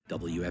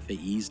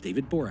WFAE's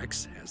David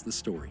Borex has the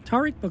story.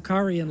 Tariq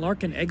Bokhari and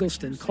Larkin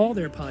Eggleston call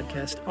their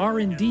podcast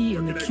R&D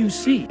in the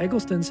QC.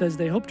 Eggleston says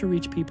they hope to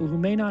reach people who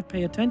may not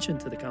pay attention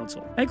to the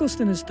council.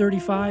 Eggleston is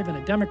 35 and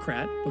a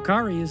Democrat.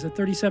 Bokhari is a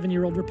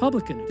 37-year-old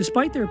Republican.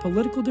 Despite their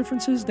political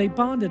differences, they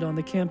bonded on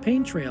the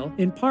campaign trail,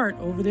 in part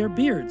over their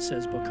beards,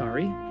 says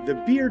Bokhari. The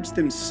beards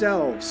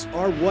themselves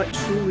are what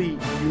truly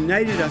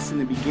united us in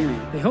the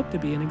beginning. They hope to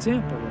be an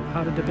example of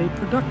how to debate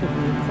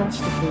productively across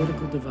the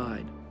political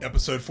divide.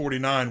 Episode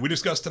 49, we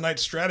discussed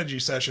tonight's strategy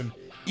session,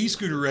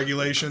 e-scooter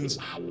regulations,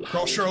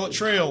 Cross Charlotte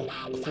Trail,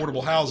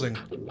 affordable housing,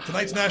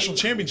 tonight's national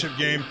championship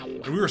game,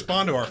 and we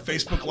respond to our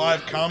Facebook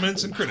Live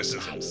comments and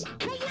criticisms.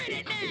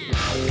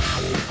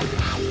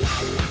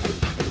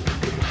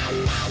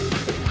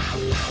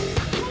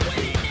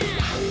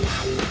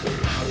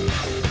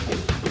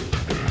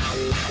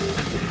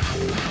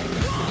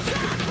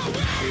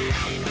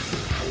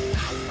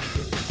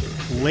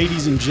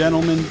 Ladies and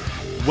gentlemen,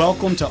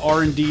 welcome to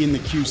R&D in the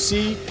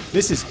QC.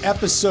 This is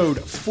episode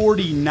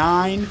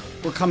 49.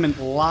 We're coming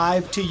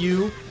live to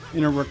you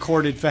in a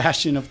recorded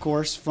fashion, of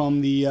course,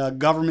 from the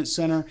Government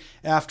Center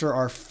after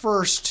our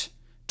first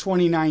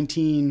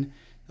 2019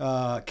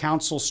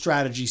 council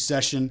strategy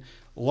session.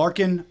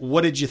 Larkin,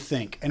 what did you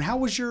think? And how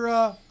was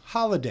your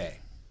holiday?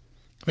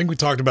 I think we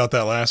talked about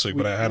that last week,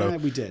 but I had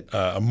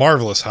a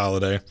marvelous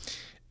holiday.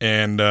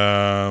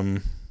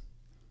 And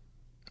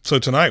so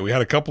tonight we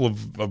had a couple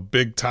of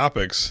big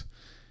topics.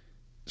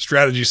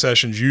 Strategy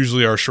sessions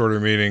usually are shorter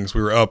meetings.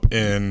 We were up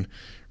in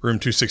room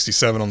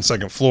 267 on the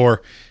second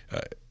floor.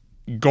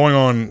 Going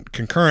on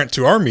concurrent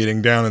to our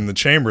meeting down in the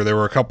chamber, there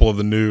were a couple of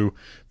the new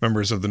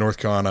members of the North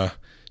Carolina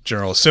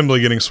General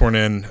Assembly getting sworn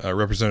in,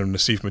 Representative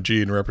Nassif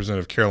Majid and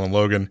Representative Carolyn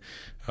Logan.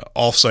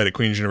 Off-site at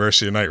Queens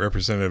University tonight,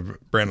 Representative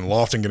Brandon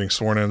Lofton getting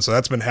sworn in. So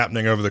that's been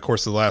happening over the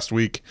course of the last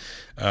week.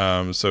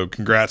 So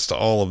congrats to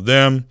all of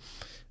them.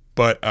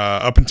 But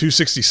up in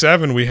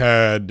 267, we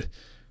had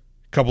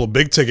a couple of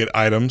big-ticket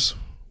items.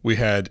 We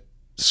had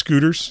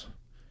scooters,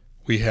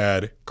 we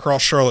had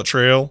Cross Charlotte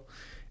Trail,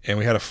 and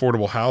we had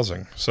affordable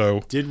housing.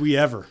 So did we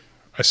ever?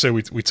 I say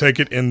we take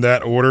it in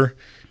that order.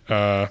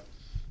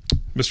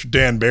 Mr.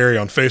 Dan Barry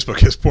on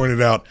Facebook has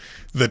pointed out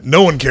that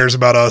no one cares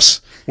about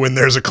us when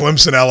there's a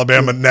Clemson,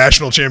 Alabama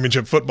national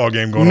championship football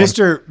game going on.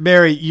 Mr.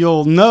 Barry,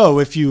 you'll know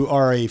if you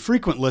are a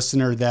frequent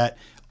listener that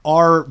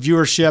our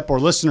viewership or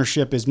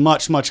listenership is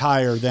much, much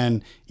higher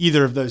than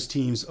either of those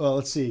teams.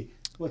 Let's see.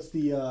 What's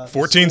the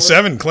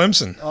 14-7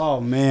 Clemson?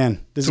 Oh,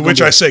 man. To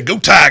which I say, go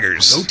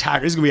Tigers. Go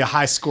Tigers. This is going to be a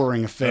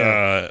high-scoring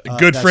affair.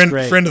 Good friend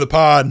of the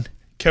pod,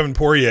 Kevin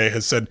Poirier,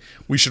 has said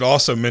we should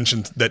also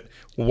mention that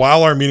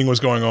while our meeting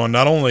was going on,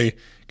 not only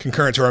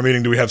concurrent to our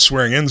meeting do we have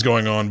swearing-ins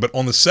going on, but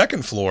on the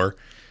second floor,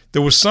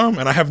 there was some,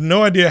 and I have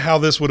no idea how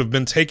this would have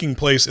been taking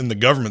place in the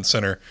Government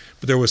Center,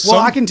 but there was some.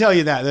 Well, I can tell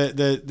you that.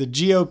 The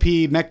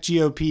GOP, MEC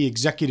GOP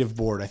Executive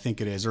Board, I think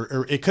it is,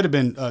 or it could have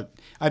been,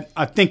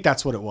 I think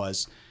that's what it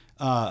was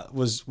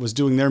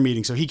doing their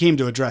meeting. So he came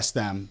to address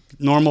them.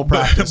 Normal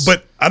practice.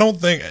 But I don't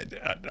think,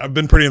 I've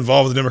been pretty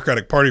involved with the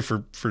Democratic Party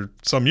for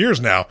some years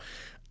now.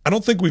 I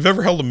don't think we've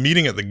ever held a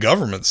meeting at the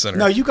Government Center.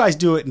 No, you guys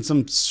do it in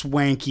some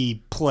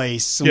swanky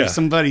place,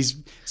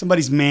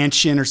 somebody's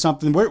mansion or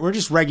something. We're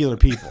just regular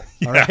people,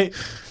 all right?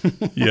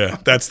 Yeah,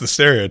 that's the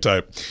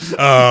stereotype.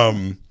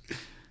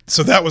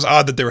 So that was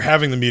odd that they were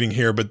having the meeting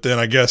here, but then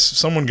I guess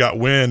someone got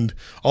wind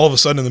all of a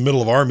sudden in the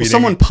middle of our meeting.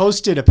 Someone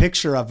posted a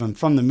picture of him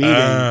from the meeting.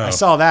 I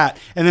saw that.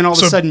 And then all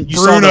of a sudden you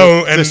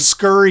Bruno saw the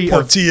scurry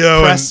Portillo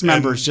of press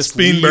members just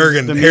Spienberg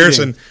leave and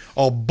Harrison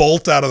all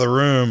bolt out of the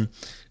room.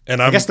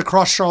 And I guess the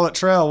Cross Charlotte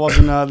Trail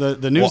wasn't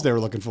the news they were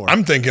looking for.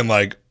 I'm thinking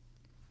like,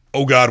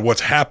 oh God,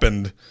 what's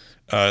happened?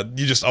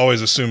 You just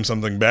always assume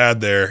something bad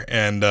there.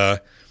 And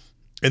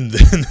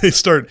then they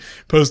start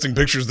posting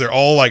pictures. They're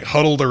all like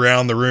huddled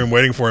around the room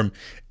waiting for him.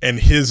 And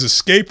his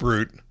escape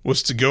route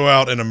was to go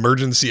out an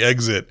emergency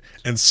exit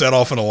and set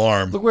off an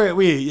alarm. Look,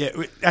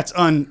 that's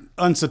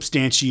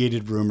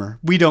unsubstantiated rumor.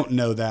 We don't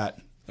know that.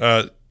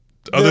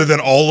 Other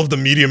than all of the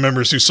media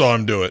members who saw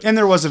him do it. And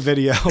there was a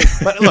video.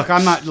 But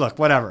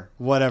whatever.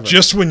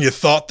 Just when you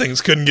thought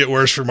things couldn't get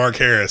worse for Mark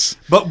Harris.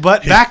 But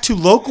back to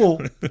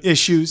local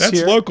issues That's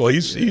here. Local.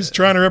 He's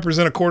trying to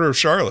represent a quarter of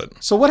Charlotte.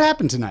 So what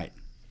happened tonight?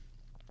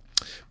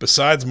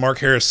 Besides Mark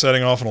Harris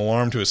setting off an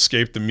alarm to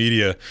escape the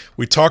media,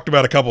 we talked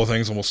about a couple of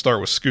things, and we'll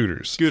start with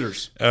scooters.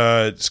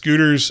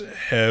 Scooters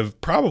have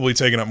probably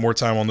taken up more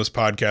time on this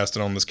podcast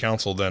and on this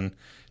council than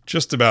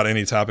just about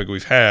any topic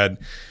we've had.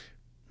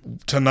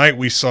 Tonight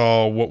we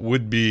saw what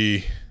would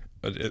be,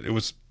 it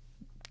was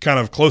kind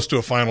of close to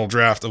a final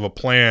draft of a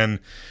plan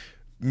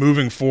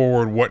moving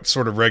forward, what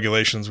sort of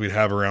regulations we'd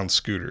have around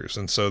scooters.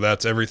 And so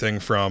that's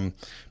everything from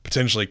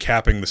potentially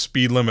capping the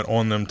speed limit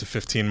on them to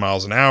 15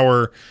 miles an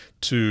hour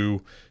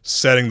to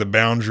setting the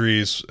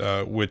boundaries,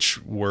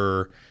 which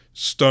were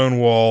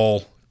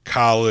Stonewall,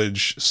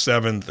 College,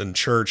 7th, and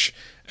Church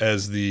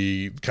as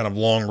the kind of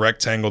long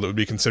rectangle that would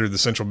be considered the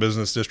central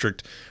business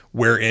district,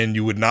 wherein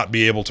you would not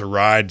be able to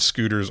ride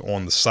scooters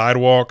on the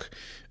sidewalk,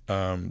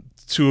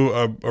 to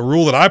a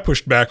rule that I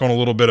pushed back on a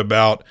little bit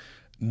about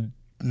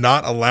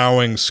not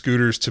allowing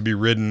scooters to be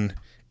ridden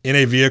in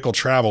a vehicle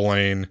travel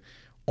lane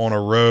on a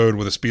road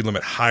with a speed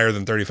limit higher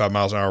than 35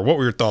 miles an hour. What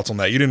were your thoughts on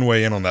that? You didn't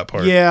weigh in on that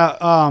part. Yeah.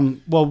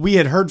 Well, we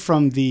had heard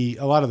from a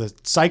lot of the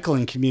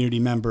cycling community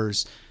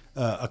members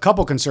a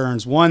couple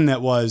concerns. One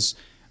that was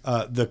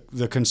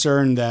the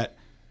concern that,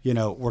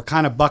 we're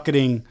kind of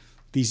bucketing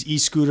these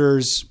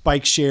e-scooters,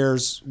 bike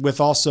shares with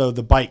also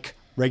the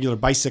regular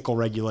bicycle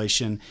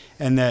regulation,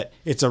 and that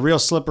it's a real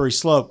slippery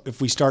slope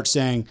if we start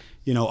saying,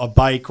 a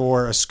bike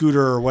or a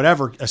scooter or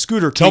whatever. A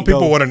scooter can't Tell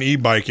people what an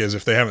e-bike is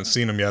if they haven't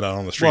seen them yet out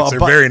on the streets. They're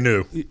very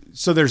new.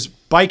 So there's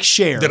bike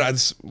share. What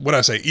did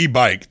I say?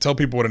 E-bike. Tell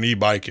people what an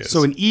e-bike is.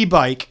 So an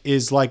e-bike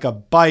is like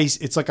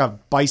it's like a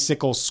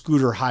bicycle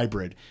scooter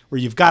hybrid where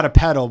you've got a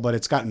pedal, but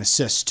it's got an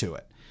assist to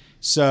it.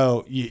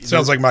 So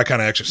sounds like my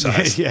kind of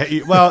exercise.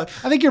 Yeah. Well,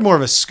 I think you're more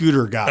of a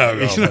scooter guy.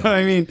 You know what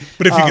I mean?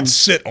 But if you could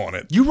sit on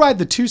it, you ride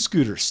the two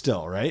scooters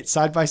still, right?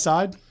 Side by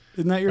side.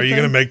 Isn't that your thing? Are you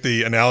going to make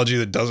the analogy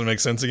that doesn't make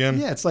sense again?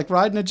 Yeah, it's like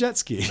riding a jet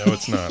ski. No,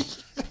 it's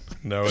not.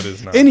 No, it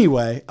is not.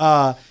 Anyway,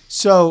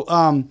 so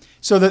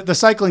the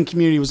cycling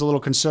community was a little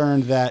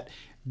concerned that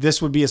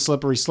this would be a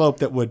slippery slope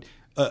that would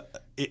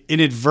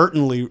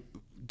inadvertently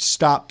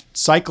stop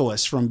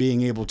cyclists from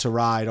being able to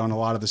ride on a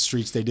lot of the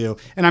streets they do.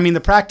 And I mean,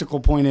 the practical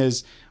point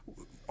is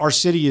our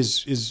city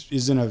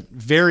is in a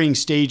varying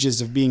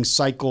stages of being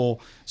cycle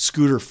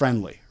scooter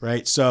friendly,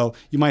 right? So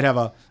you might have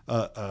a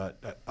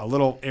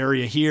little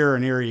area here,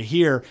 an area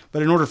here,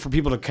 but in order for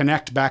people to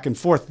connect back and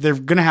forth, they're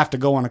going to have to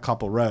go on a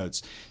couple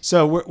roads.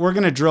 So we're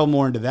going to drill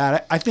more into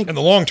that. I think, and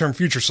the long-term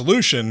future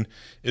solution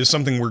is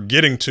something we're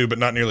getting to, but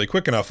not nearly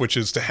quick enough, which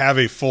is to have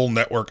a full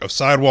network of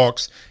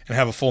sidewalks and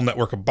have a full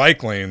network of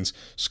bike lanes.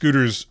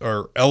 Scooters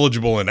are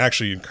eligible and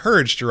actually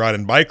encouraged to ride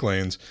in bike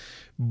lanes,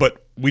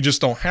 but we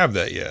just don't have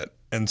that yet.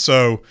 And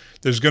so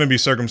there's going to be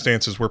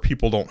circumstances where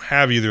people don't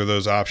have either of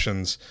those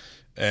options,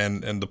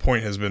 and the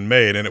point has been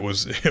made. And it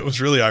was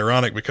really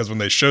ironic because when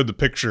they showed the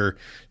picture,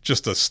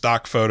 just a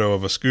stock photo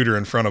of a scooter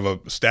in front of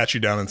a statue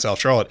down in South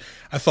Charlotte,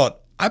 I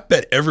thought, I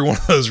bet every one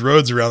of those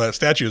roads around that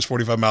statue is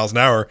 45 miles an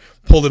hour.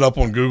 Pulled it up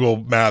on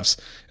Google Maps,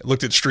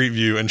 looked at Street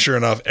View, and sure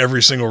enough,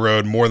 every single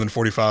road more than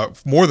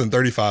 35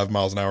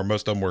 miles an hour.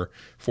 Most of them were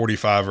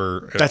 45 or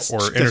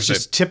interstate. That's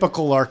just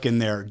typical Larkin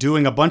there,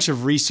 doing a bunch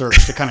of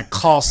research to kind of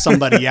call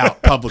somebody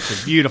out publicly.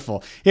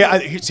 Beautiful. Yeah.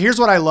 Here's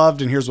what I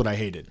loved, and here's what I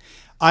hated.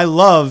 I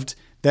loved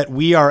that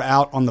we are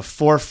out on the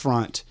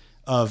forefront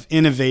of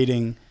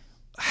innovating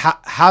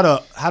how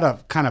to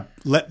kind of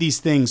let these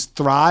things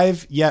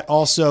thrive, yet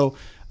also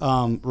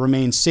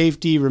remain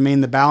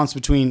the balance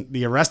between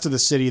the rest of the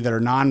city that are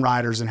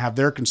non-riders and have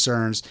their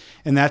concerns.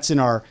 And that's in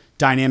our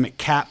dynamic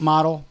cap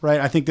model, right?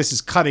 I think this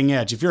is cutting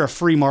edge. If you're a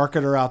free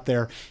marketer out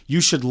there,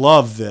 you should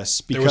love this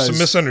because there was some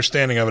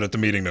misunderstanding of it at the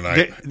meeting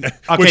tonight.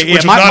 Okay,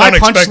 my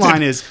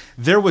punchline is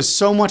there was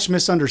so much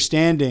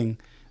misunderstanding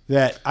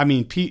that, I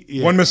mean,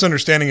 one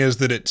misunderstanding is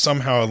that it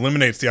somehow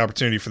eliminates the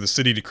opportunity for the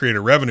city to create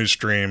a revenue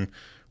stream.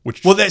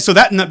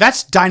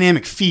 That's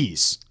dynamic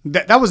fees.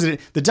 That was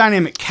the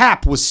dynamic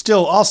cap was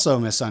still also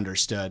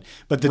misunderstood,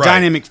 but the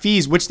dynamic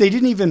fees, which they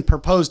didn't even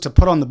propose to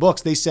put on the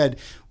books, they said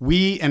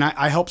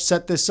I helped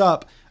set this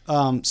up,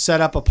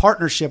 set up a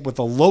partnership with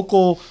a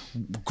local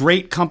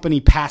great company,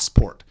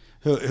 Passport.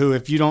 Who,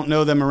 if you don't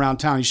know them around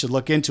town, you should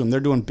look into them. They're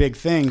doing big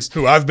things.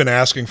 Who I've been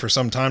asking for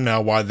some time now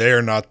why they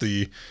are not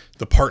the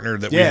partner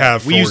that we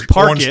have for use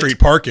on-street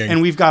parking.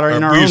 And we've got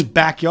in our own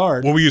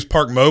backyard. Well, we use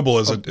Park Mobile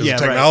as a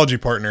technology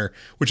partner,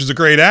 which is a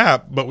great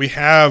app, but we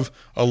have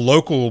a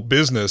local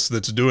business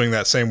that's doing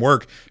that same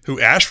work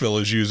who Asheville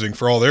is using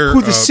for all their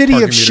who the city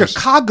of meters.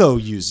 Chicago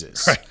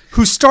uses. Right.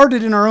 Who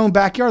started in our own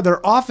backyard.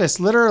 Their office,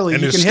 literally,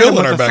 and you can still hit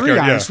them in with our a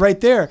 3-iron. It's right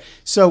there.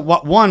 So,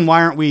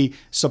 why aren't we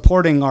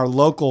supporting our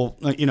local?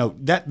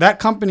 That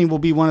company will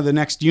be one of the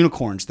next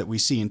unicorns that we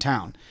see in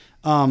town.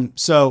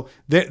 So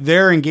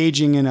they're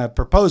engaging in a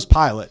proposed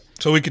pilot.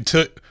 So we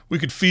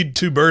could feed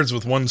two birds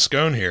with one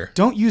scone here.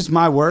 Don't use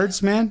my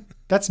words, man.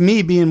 That's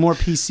me being more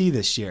PC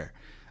this year.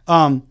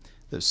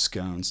 Those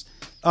scones.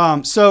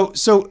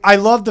 So I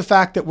love the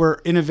fact that we're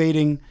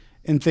innovating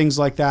and things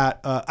like that.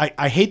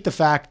 I hate the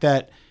fact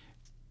that,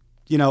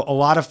 a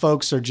lot of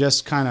folks are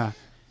just kind of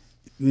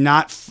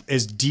not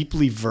as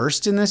deeply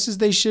versed in this as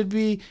they should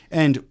be.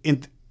 And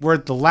we're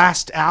at the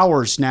last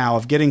hours now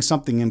of getting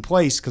something in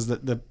place because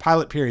the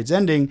pilot period's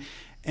ending.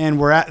 And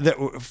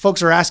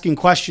folks are asking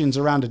questions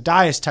around a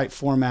dais type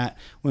format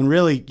when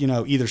really,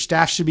 either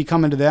staff should be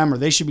coming to them or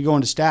they should be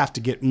going to staff to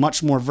get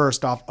much more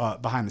versed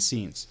off behind the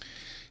scenes.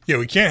 Yeah,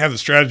 we can't have the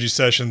strategy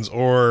sessions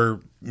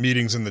or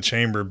meetings in the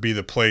chamber be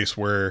the place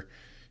where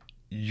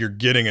you're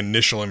getting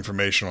initial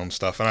information on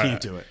stuff.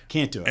 And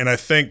Can't do it. And I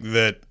think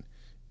that,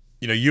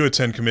 you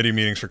attend committee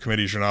meetings for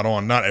committees you're not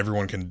on. Not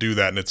everyone can do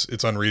that, and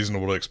it's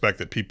unreasonable to expect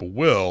that people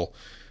will.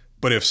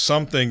 But if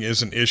something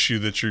is an issue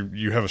that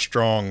you have a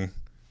strong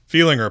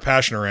feeling or a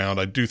passion around,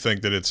 I do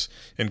think that it's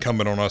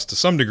incumbent on us to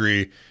some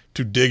degree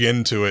to dig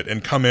into it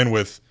and come in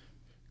with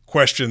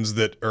questions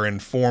that are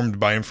informed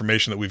by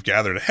information that we've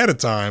gathered ahead of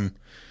time,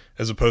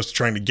 as opposed to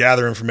trying to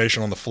gather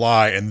information on the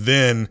fly and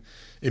then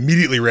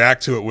immediately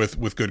react to it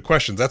with good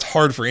questions. That's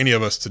hard for any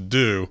of us to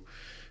do.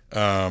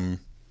 And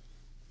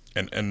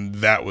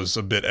that was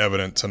a bit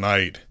evident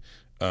tonight.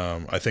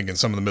 I think in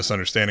some of the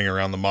misunderstanding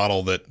around the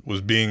model that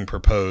was being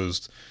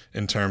proposed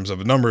in terms of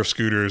a number of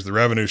scooters, the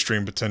revenue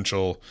stream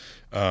potential.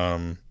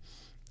 And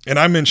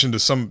I mentioned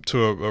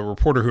to a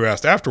reporter who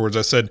asked afterwards,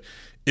 I said,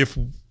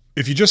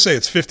 if you just say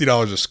it's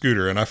 $50 a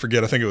scooter, and I think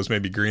it was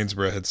maybe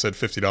Greensboro had said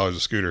 $50 a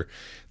scooter,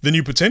 then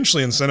you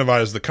potentially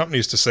incentivize the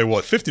companies to say, well,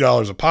 at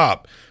 $50 a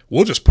pop,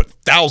 we'll just put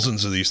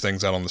thousands of these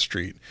things out on the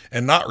street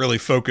and not really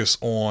focus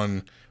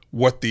on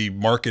what the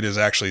market is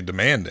actually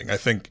demanding. I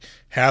think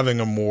having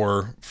a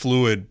more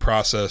fluid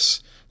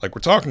process like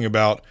we're talking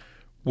about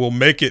will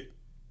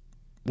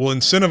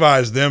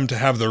incentivize them to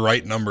have the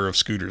right number of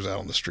scooters out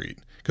on the street.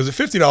 Because at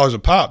 $50 a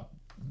pop,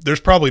 there's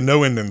probably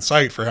no end in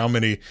sight for how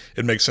many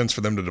it makes sense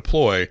for them to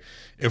deploy.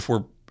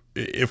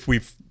 If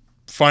we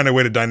find a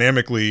way to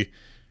dynamically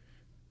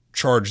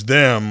charge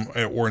them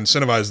or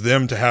incentivize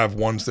them to have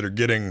ones that are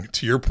getting,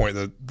 to your point,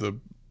 the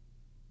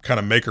kind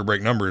of make or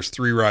break numbers,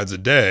 3 rides a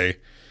day,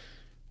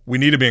 we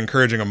need to be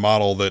encouraging a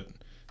model that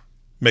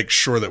makes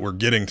sure that we're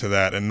getting to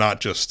that and not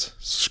just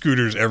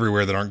scooters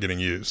everywhere that aren't getting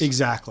used.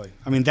 Exactly.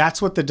 I mean,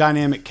 that's what the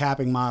dynamic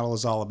capping model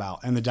is all about,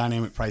 and the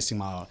dynamic pricing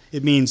model.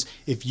 It means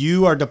if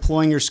you are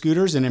deploying your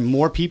scooters and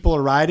more people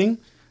are riding,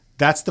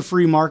 that's the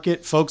free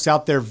market, folks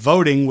out there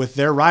voting with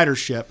their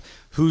ridership,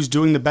 who's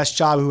doing the best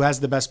job, who has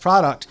the best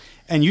product,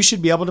 and you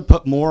should be able to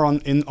put more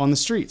on the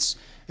streets.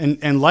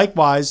 And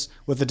likewise,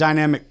 with the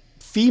dynamic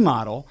fee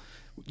model,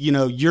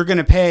 you're going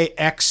to pay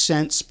X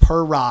cents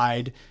per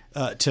ride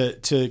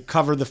to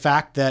cover the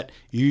fact that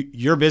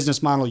your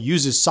business model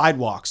uses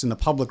sidewalks in the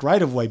public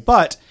right of way,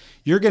 but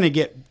you're going to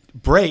get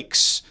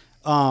breaks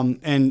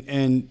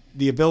and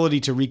the ability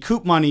to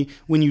recoup money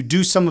when you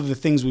do some of the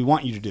things we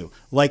want you to do,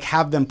 like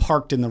have them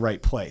parked in the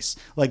right place,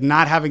 like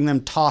not having them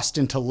tossed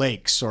into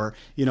lakes or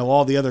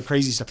all the other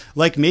crazy stuff,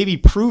 like maybe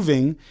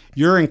proving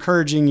you're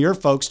encouraging your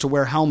folks to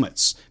wear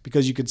helmets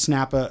because you could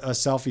snap a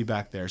selfie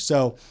back there.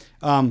 So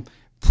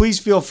please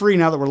feel free,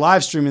 now that we're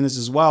live streaming this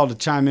as well, to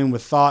chime in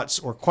with thoughts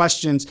or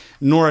questions.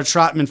 Nora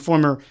Trotman,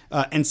 former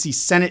NC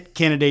Senate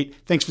candidate,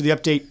 thanks for the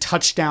update.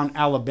 Touchdown,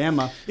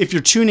 Alabama. If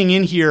you're tuning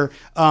in here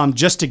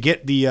just to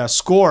get the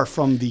score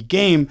from the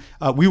game,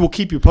 we will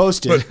keep you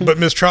posted. But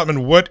Ms.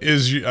 Trotman, what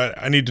is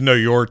I need to know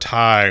your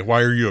tie.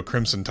 Why are you a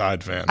Crimson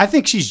Tide fan? I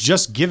think she's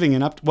just giving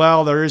an up.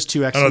 Well, there is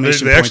 2 exclamation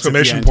points. The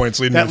exclamation points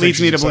lead that leads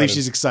me to believe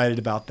she's excited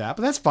about that.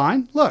 But that's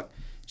fine. Look.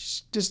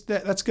 Just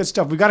that's good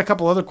stuff. We got a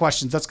couple other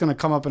questions that's going to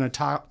come up in a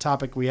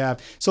topic we have.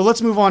 So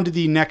let's move on to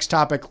the next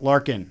topic,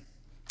 Larkin.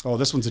 Oh,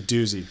 this one's a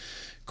doozy.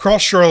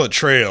 Cross Charlotte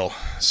Trail.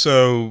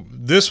 So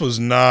this was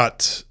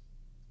not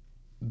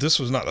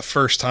the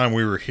first time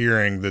we were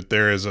hearing that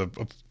there is a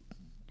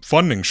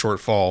funding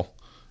shortfall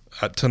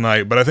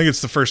tonight, but I think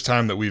it's the first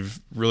time that we've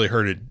really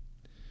heard it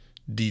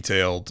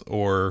detailed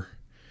or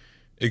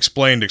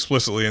explained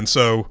explicitly. And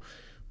so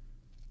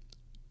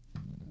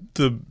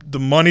the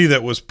money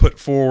that was put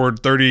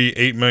forward,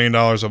 $38 million,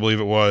 I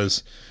believe it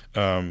was,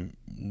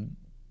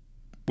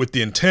 with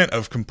the intent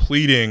of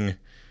completing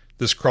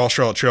this Cross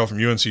Charlotte Trail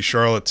from UNC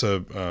Charlotte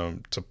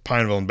to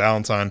Pineville and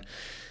Ballantyne,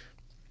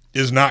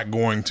 is not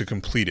going to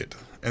complete it.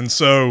 And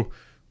so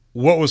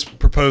what was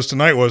proposed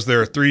tonight was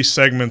there are 3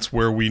 segments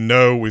where we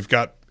know we've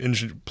got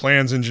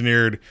plans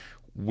engineered,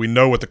 we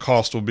know what the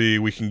cost will be,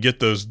 we can get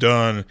those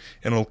done,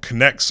 and it'll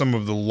connect some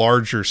of the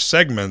larger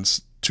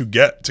segments to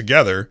get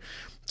together.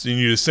 So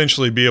you'd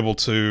essentially be able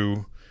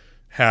to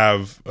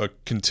have a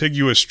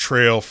contiguous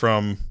trail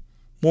from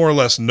more or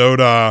less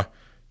NODA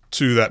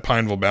to that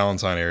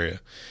Pineville-Ballantyne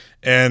area.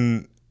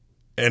 And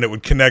it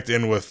would connect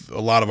in with a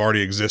lot of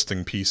already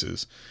existing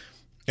pieces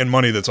and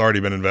money that's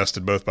already been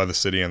invested both by the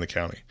city and the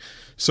county.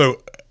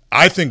 So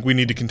I think we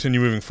need to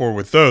continue moving forward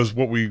with those.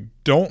 What we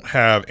don't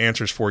have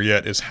answers for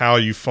yet is how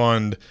you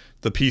fund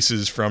the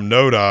pieces from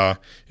NODA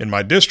in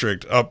my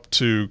district up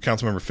to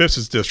Councilmember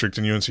Phipps's district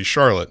in UNC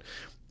Charlotte.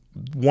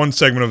 One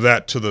segment of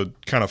that to the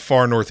kind of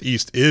far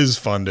northeast is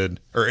funded,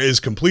 or is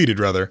completed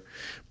rather,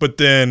 but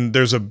then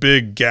there's a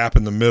big gap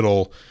in the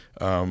middle.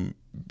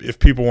 If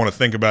people want to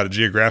think about it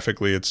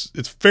geographically,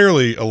 it's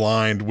fairly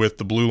aligned with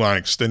the Blue Line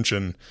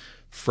extension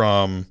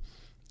from,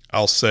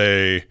 I'll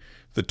say,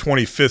 the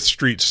 25th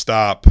Street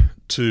stop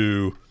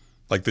to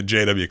like the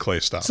J.W.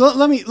 Clay stop. So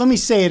let me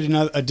say it in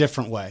a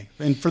different way.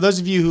 And for those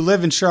of you who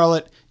live in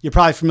Charlotte, you're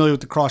probably familiar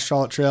with the Cross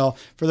Charlotte Trail.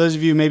 For those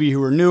of you maybe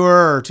who are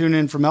newer or tuning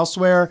in from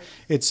elsewhere,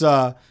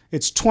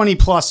 it's 20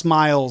 plus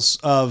miles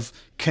of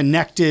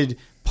connected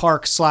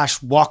park /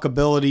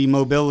 walkability,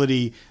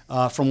 mobility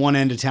from one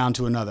end of town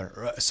to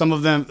another. Some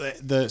of them,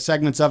 the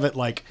segments of it,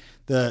 like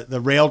the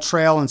rail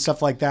trail and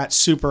stuff like that,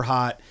 super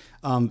hot.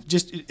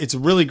 It's a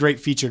really great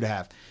feature to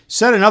have.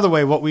 Said another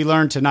way, what we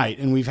learned tonight,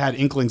 and we've had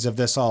inklings of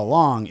this all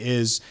along,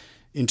 is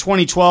in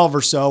 2012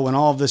 or so, when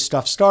all of this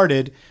stuff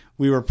started,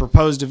 we were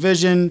proposed a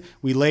vision.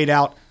 We laid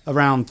out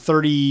around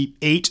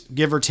 38,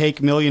 give or take,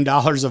 $1 million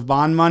of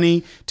bond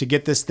money to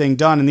get this thing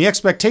done. And the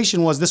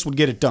expectation was this would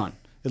get it done.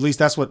 At least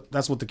that's what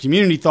the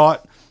community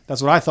thought.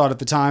 That's what I thought at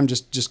the time,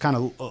 just kind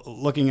of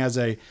looking as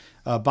a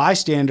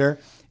bystander.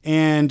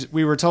 And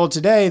we were told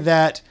today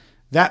that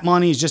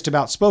money is just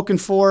about spoken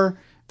for.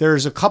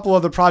 There's a couple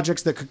other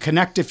projects that could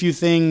connect a few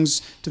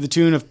things to the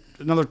tune of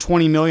another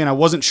 $20 million. I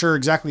wasn't sure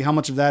exactly how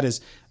much of that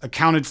is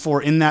accounted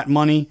for in that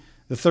money,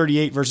 the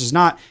 38 versus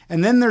not.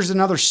 And then there's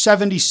another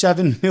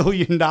 $77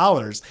 million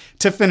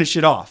to finish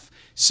it off.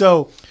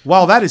 So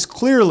while that is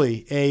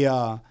clearly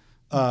a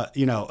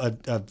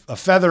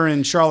feather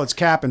in Charlotte's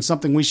cap and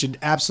something we should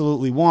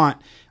absolutely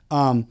want,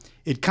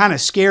 it kind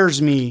of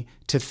scares me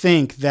to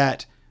think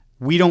that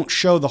we don't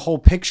show the whole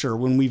picture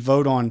when we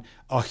vote on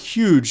a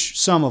huge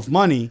sum of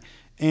money.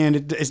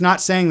 And it's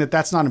not saying that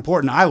that's not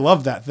important. I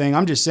love that thing.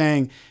 I'm just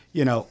saying,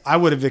 I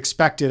would have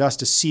expected us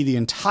to see the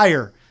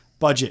entire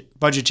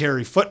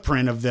budgetary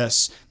footprint of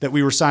this that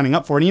we were signing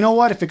up for. And you know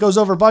what? If it goes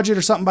over budget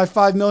or something by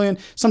 $5 million,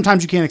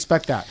 sometimes you can't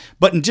expect that.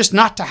 But just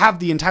not to have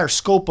the entire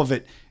scope of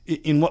it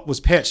in what was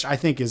pitched, I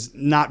think is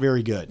not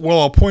very good. Well,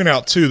 I'll point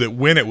out, too, that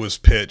when it was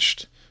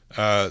pitched,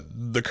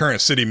 the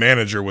current city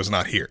manager was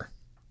not here.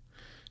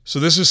 So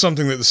this is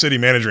something that the city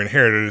manager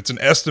inherited. It's an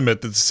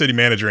estimate that the city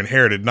manager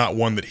inherited, not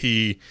one that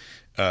he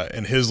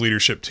and his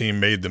leadership team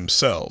made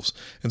themselves.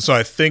 And so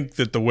I think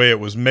that the way it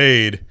was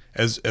made,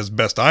 as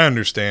best I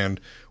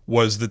understand,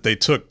 was that they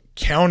took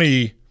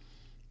county,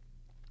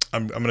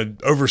 I'm going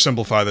to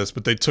oversimplify this,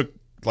 but they took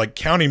like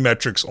county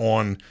metrics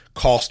on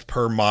cost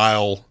per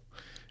mile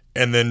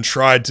and then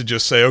tried to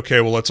just say, okay,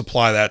 well, let's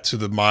apply that to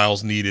the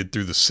miles needed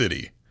through the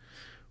city.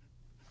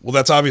 Well,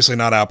 that's obviously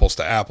not apples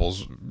to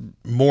apples.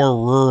 More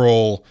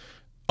rural,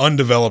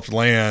 undeveloped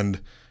land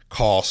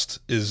cost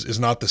is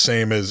not the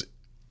same as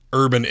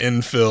urban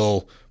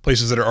infill,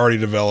 places that are already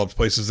developed,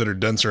 places that are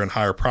denser and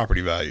higher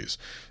property values.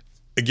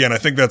 Again, I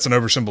think that's an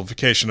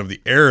oversimplification of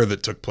the error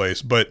that took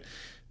place, but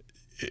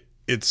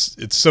it's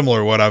similar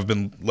to what I've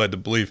been led to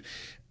believe.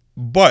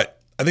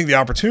 But I think the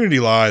opportunity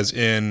lies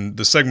in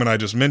the segment I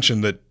just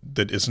mentioned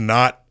that is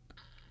not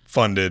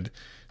funded.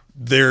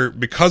 There,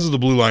 because of the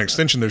Blue Line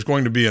extension, there's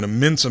going to be an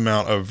immense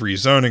amount of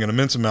rezoning, an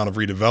immense amount of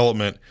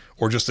redevelopment,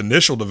 or just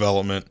initial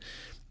development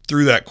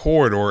through that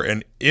corridor.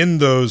 And in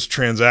those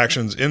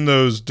transactions, in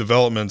those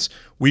developments,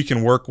 we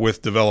can work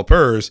with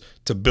developers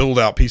to build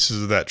out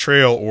pieces of that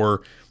trail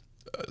or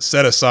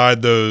set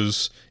aside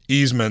those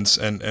easements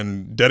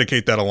and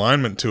dedicate that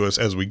alignment to us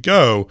as we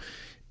go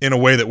in a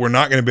way that we're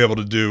not going to be able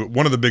to do.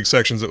 One of the big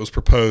sections that was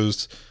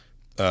proposed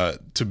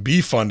to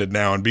be funded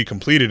now and be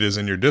completed is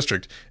in your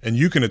district. And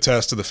you can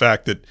attest to the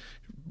fact that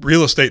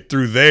real estate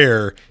through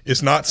there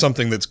is not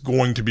something that's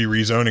going to be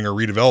rezoning or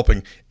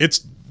redeveloping.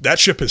 That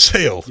ship has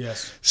sailed.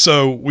 Yes.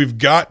 So we've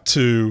got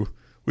to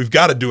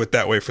do it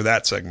that way for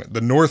that segment.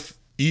 The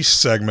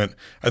northeast segment,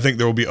 I think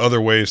there will be other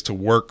ways to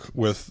work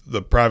with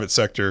the private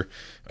sector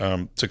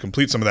to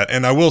complete some of that.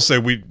 And I will say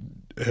we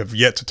have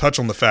yet to touch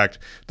on the fact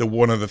that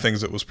one of the things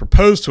that was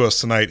proposed to us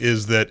tonight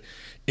is that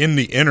in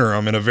the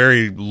interim, in a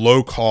very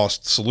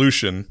low-cost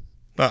solution,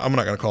 I'm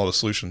not going to call it a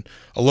solution,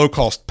 a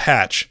low-cost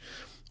patch,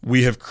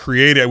 we've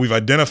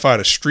identified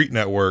a street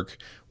network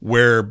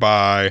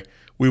whereby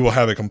we will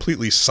have a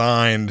completely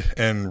signed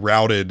and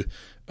routed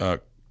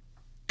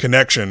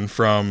connection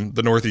from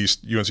the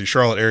northeast UNC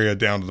Charlotte area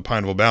down to the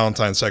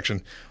Pineville-Ballantyne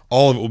section.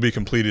 All of it will be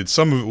completed.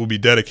 Some of it will be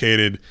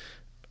dedicated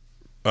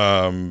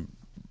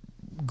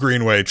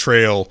greenway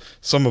trail.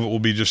 Some of it will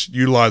be just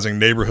utilizing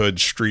neighborhood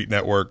street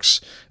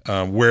networks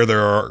where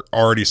there are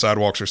already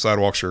sidewalks or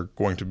sidewalks are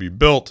going to be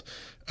built.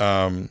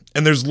 And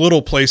there's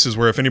little places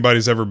where if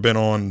anybody's ever been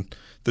on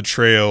the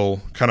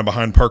trail kind of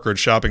behind Park Road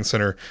Shopping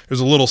Center, there's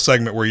a little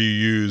segment where you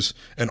use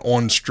an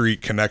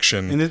on-street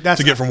connection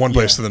to get from one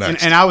place to the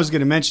next. And I was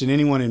going to mention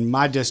anyone in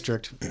my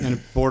district and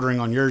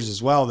bordering on yours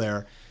as well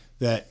there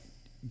that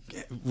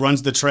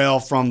runs the trail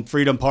from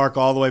Freedom Park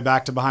all the way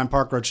back to behind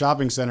Park Road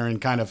Shopping Center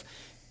and kind of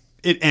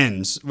it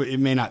ends. It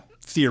may not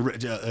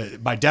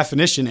by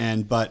definition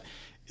end, but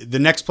the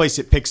next place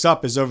it picks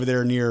up is over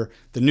there near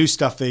the new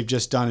stuff they've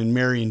just done in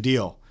Marion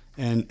Deal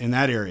and in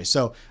that area.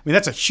 So, I mean,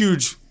 that's a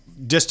huge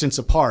distance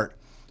apart,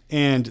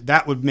 and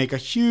that would make a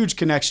huge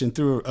connection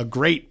through a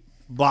great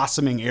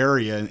blossoming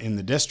area in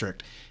the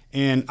district.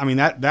 And I mean,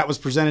 that was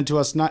presented to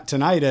us not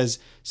tonight as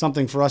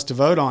something for us to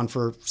vote on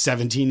for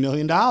 $17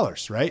 million,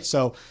 right?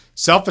 So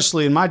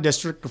selfishly in my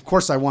district, of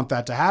course I want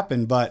that to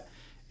happen, but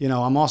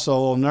I'm also a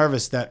little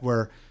nervous that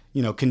we're,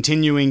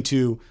 continuing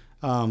to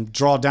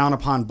draw down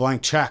upon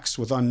blank checks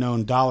with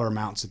unknown dollar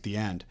amounts at the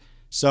end.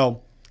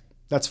 So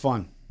that's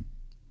fun.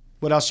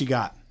 What else you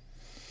got?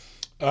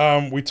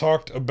 We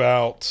talked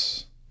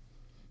about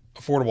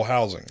affordable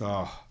housing.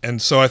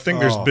 And so I think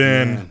there's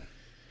been,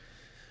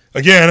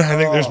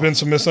 there's been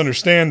some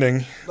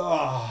misunderstanding.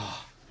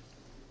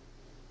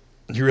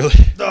 You really?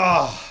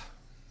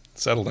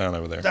 Settle down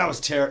over there. That was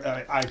terrible.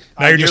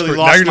 Now you're just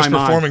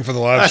performing for the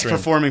live stream.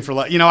 That's performing for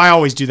I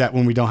always do that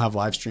when we don't have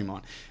live stream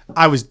on.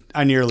 I'm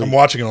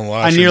watching it on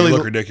live stream. You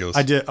look ridiculous.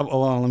 I did.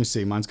 Well, let me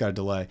see. Mine's got a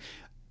delay.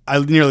 I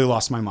nearly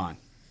lost my mind.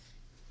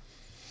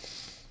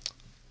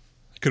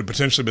 Could have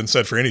potentially been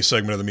said for any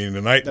segment of the meeting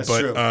tonight. That's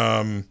but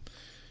true.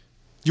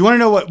 You want to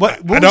know what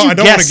would you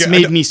guess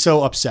made me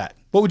so upset?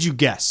 What would you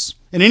guess?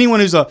 And anyone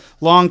who's a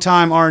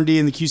longtime R&D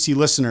and the QC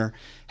listener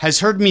has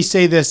heard me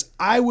say this,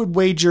 I would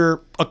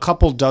wager a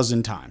couple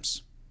dozen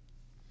times.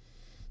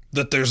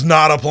 That there's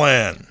not a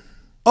plan.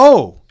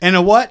 Oh, and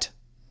a what?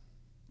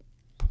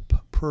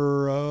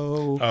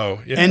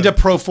 And a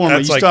pro forma.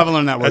 You still haven't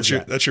learned that word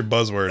yet. That's your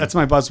buzzword. That's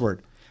my buzzword.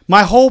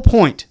 My whole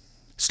point,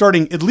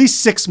 starting at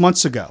least 6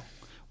 months ago,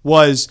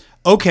 was,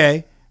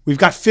 okay, we've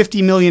got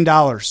 $50 million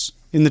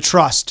in the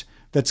trust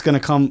that's going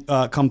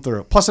to come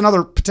through, plus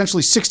another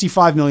potentially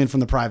 $65 million from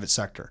the private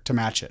sector to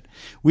match it.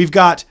 We've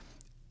got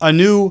a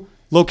new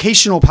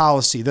locational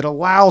policy that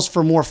allows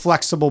for more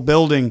flexible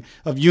building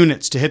of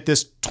units to hit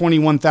this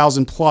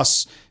 21,000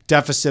 plus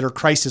deficit or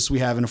crisis we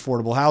have in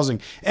affordable housing.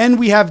 And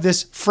we have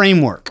this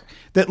framework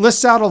that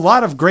lists out a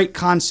lot of great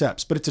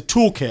concepts, but it's a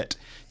toolkit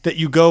that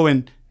you go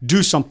and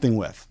do something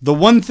with. The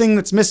one thing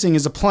that's missing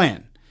is a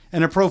plan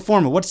and a pro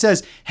forma. What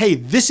says, hey,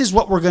 this is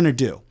what we're going to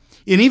do.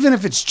 And even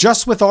if it's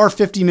just with our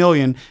 $50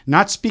 million,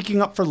 not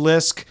speaking up for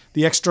LISC,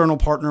 the external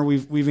partner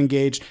we've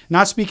engaged,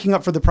 not speaking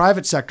up for the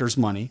private sector's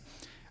money,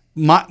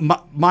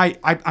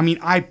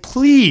 I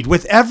plead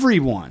with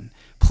everyone.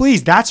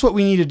 Please, that's what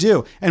we need to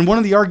do. And one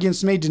of the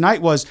arguments made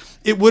tonight was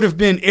it would have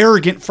been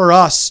arrogant for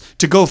us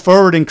to go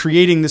forward in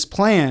creating this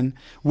plan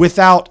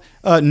without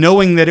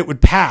knowing that it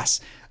would pass.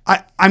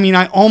 I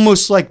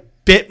almost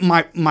bit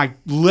my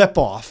lip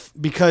off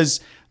because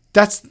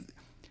that's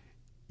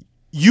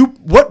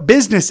what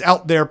business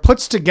out there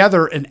puts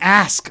together an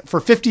ask for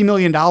 $50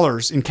 million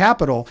in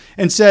capital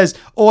and says,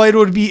 oh, it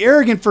would be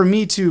arrogant for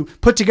me to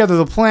put together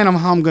the plan on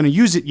how I'm going to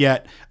use it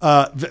yet,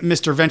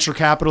 Mr. Venture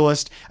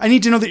Capitalist. I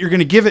need to know that you're going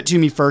to give it to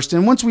me first.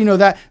 And once we know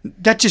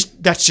that's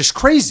just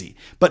crazy.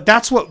 But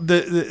that's what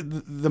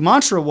the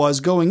mantra was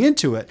going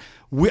into it.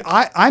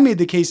 I made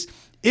the case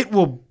it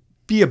will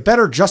be a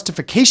better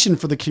justification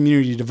for the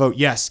community to vote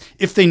yes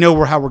if they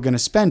know how we're going to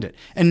spend it.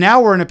 And now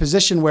we're in a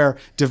position where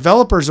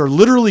developers are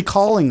literally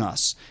calling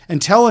us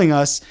and telling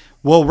us,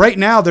 well, right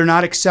now they're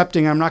not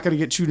accepting, I'm not going to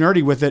get too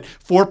nerdy with it,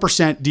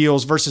 4%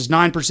 deals versus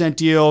 9%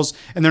 deals.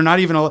 And they're not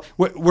even,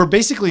 we're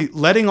basically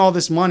letting all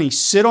this money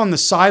sit on the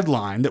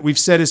sideline that we've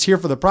said is here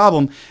for the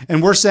problem.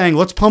 And we're saying,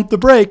 let's pump the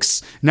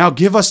brakes. Now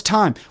give us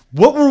time.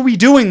 What were we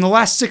doing the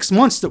last 6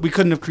 months that we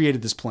couldn't have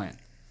created this plan?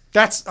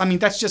 That's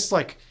just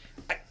like...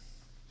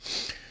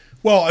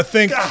 Well, I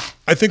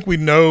think we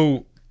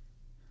know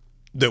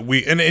that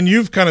and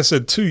you've kind of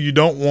said too, you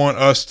don't want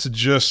us to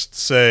just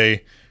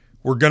say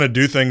we're going to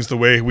do things the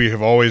way we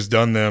have always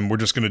done them. We're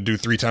just going to do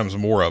 3 times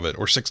more of it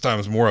or 6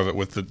 times more of it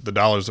with the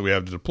dollars that we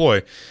have to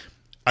deploy.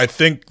 I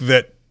think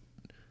that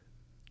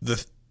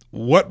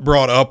what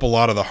brought up a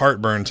lot of the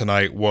heartburn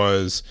tonight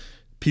was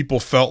people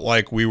felt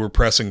like we were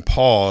pressing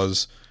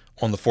pause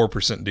on the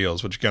 4%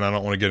 deals, which again, I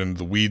don't want to get into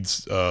the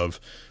weeds of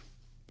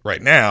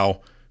right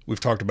now. We've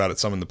talked about it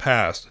some in the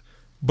past.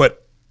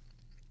 But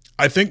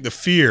I think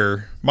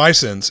my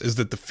sense is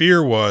that the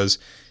fear was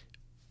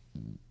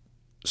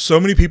so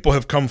many people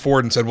have come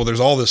forward and said, well, there's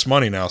all this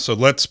money now, so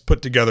let's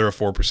put together a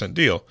 4%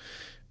 deal.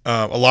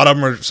 A lot of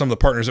them are some of the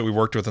partners that we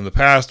worked with in the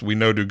past. We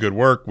know do good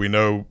work. We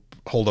know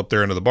hold up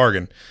their end of the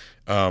bargain.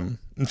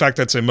 In fact,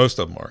 I'd say most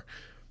of them are.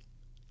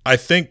 I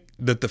think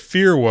that the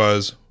fear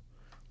was,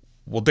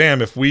 well,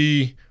 damn, if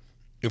we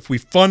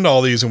fund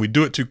all these and we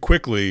do it too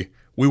quickly,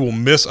 we will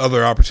miss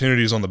other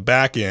opportunities on the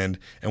back end,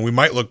 and we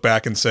might look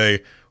back and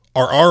say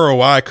our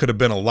ROI could have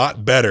been a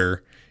lot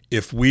better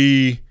if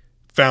we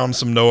found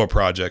some NOAA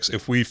projects,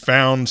 if we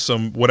found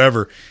some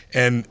whatever,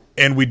 and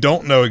we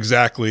don't know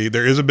exactly.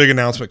 There is a big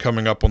announcement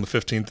coming up on the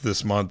 15th of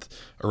this month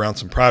around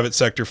some private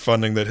sector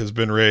funding that has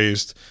been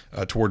raised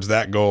towards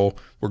that goal.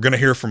 We're going to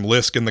hear from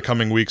LISC in the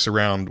coming weeks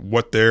around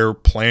what their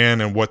plan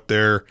and what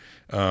their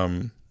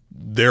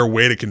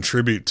way to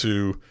contribute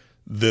to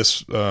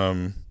this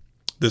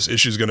this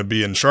issue is going to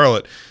be in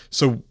Charlotte.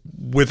 So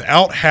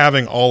without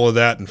having all of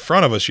that in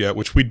front of us yet,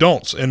 which we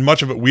don't, and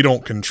much of it we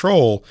don't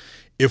control,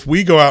 if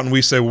we go out and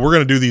we say, well, we're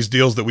going to do these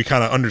deals that we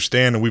kind of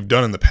understand and we've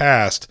done in the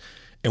past,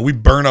 and we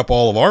burn up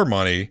all of our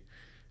money,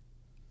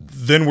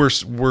 then we're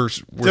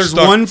There's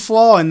stuck. One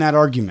flaw in that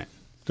argument.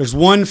 There's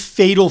one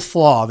fatal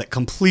flaw that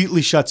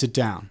completely shuts it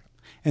down.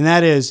 And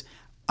that is,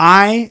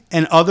 I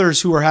and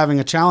others who are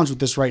having a challenge with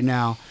this right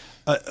now,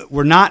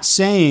 we're not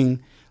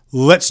saying,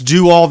 let's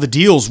do all the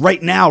deals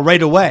right now,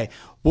 right away.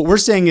 What we're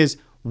saying is,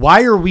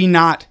 why are we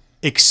not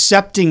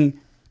accepting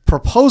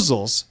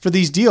proposals for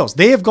these deals?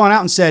 They have gone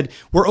out and said,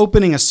 we're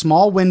opening a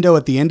small window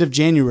at the end of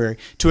January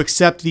to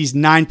accept these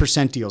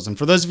 9% deals. And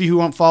for those of you who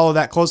won't follow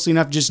that closely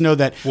enough, just know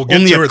that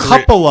only a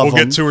couple of them.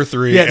 We'll get 2 or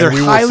 3, yeah, and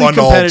we will fund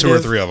all 2 or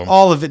 3 of them.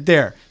 All of it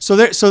there. So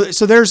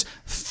there's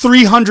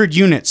 300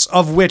 units,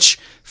 of which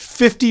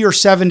 50 or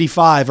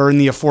 75 are in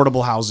the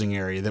affordable housing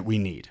area that we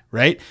need,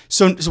 right?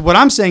 So what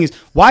I'm saying is,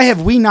 why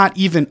have we not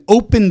even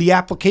opened the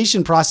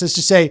application process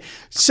to say,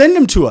 send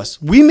them to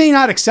us? We may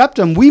not accept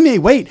them. We may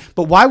wait,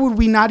 but why would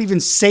we not even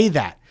say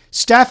that?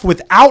 Staff,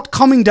 without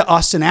coming to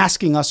us and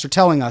asking us or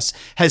telling us,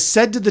 has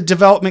said to the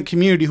development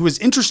community who is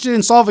interested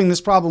in solving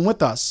this problem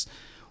with us,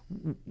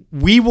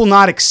 we will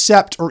not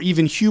accept or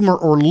even humor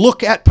or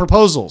look at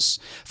proposals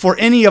for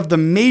any of the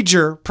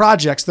major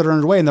projects that are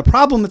underway. And the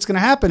problem that's going to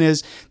happen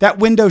is that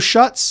window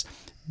shuts.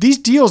 These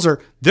deals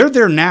they're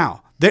there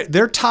now.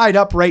 They're tied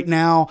up right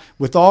now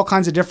with all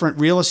kinds of different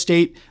real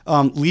estate,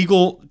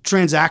 legal,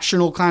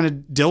 transactional kind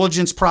of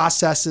diligence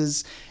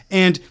processes.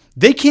 And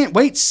they can't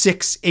wait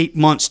 6-8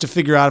 months to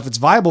figure out if it's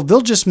viable.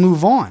 They'll just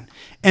move on.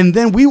 And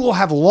then we will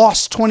have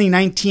lost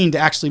 2019 to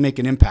actually make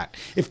an impact.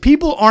 If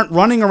people aren't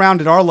running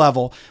around at our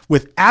level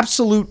with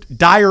absolute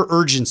dire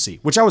urgency,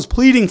 which I was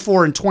pleading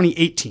for in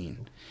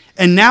 2018,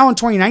 and now in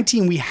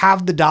 2019 we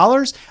have the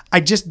dollars,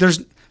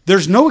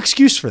 there's no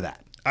excuse for that.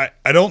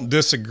 I don't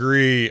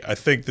disagree. I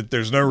think that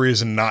there's no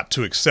reason not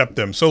to accept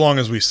them so long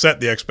as we set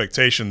the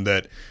expectation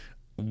that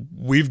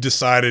we've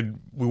decided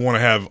we want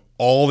to have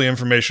all the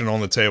information on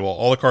the table,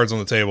 all the cards on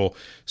the table.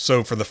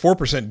 So for the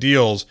 4%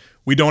 deals,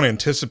 we don't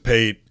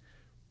anticipate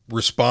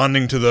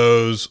responding to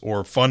those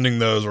or funding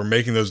those or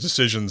making those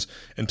decisions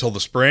until the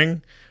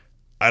spring.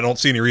 I don't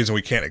see any reason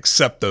we can't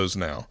accept those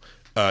now.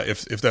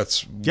 If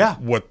that's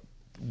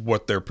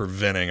what they're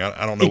preventing.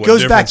 I don't know what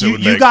difference it would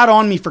make. It goes back. You got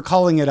on me for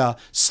calling it a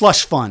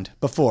slush fund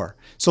before.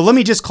 So let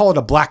me just call it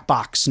a black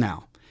box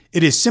now.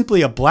 It is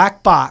simply a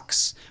black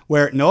box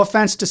where, no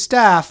offense to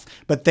staff,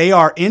 but they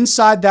are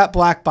inside that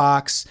black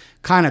box,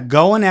 kind of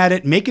going at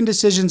it, making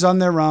decisions on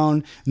their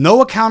own,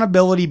 no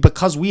accountability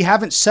because we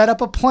haven't set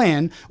up a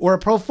plan or a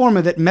pro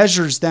forma that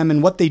measures them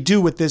and what they do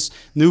with this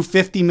new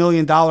 $50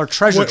 million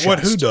treasure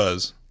chest. Who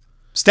does?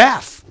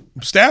 Staff.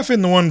 Staff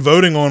isn't the one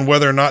voting on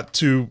whether or not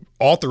to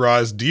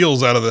authorize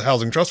deals out of the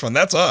Housing Trust Fund.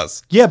 That's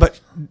us. Yeah, but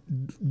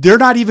they're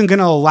not even going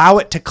to allow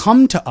it to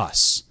come to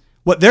us.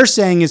 What they're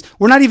saying is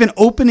we're not even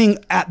opening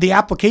at the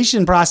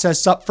application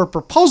process up for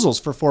proposals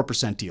for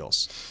 4%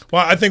 deals.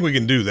 Well, I think we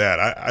can do that.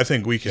 I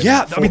think we can.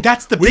 Yeah,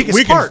 that's the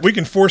biggest part. We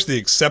can force the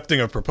accepting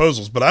of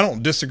proposals, but I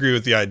don't disagree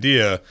with the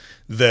idea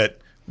that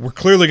we're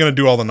clearly going to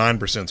do all the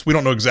 9%. We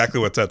don't know exactly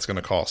what that's going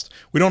to cost.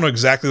 We don't know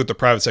exactly what the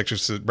private sector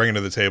is bringing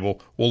to the table.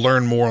 We'll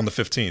learn more on the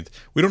 15th.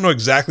 We don't know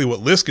exactly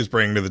what LISC is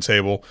bringing to the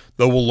table,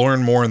 though we'll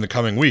learn more in the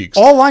coming weeks.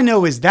 All I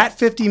know is that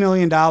 $50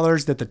 million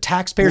that the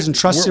taxpayers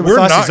entrusted with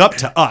us is up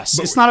to us.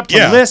 It's not up to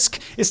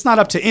LISC. It's not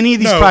up to any of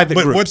these private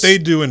groups. But what they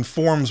do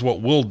informs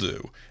what we'll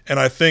do. And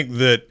I think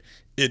that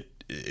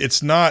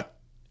it's not,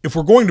 if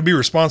we're going to be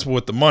responsible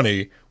with the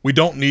money, we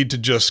don't need to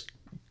just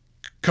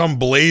come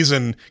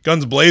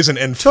guns blazing,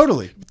 and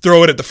totally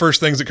throw it at the first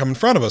things that come in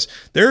front of us.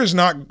 There is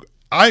not,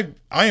 I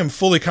am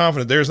fully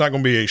confident there is not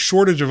going to be a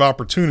shortage of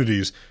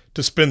opportunities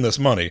to spend this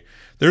money.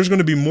 There's going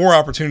to be more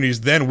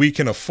opportunities than we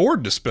can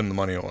afford to spend the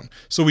money on.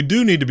 So we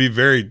do need to be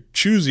very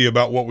choosy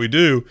about what we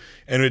do,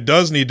 and it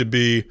does need to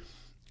be,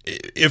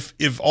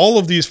 if all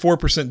of these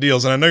 4%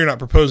 deals, and I know you're not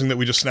proposing that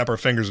we just snap our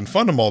fingers and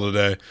fund them all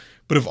today,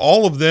 but if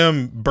all of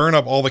them burn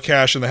up all the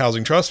cash in the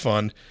Housing Trust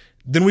Fund,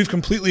 then we've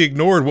completely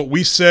ignored what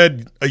we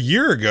said a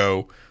year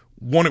ago.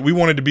 We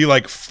wanted to be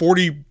like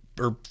 40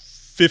 or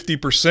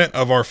 50%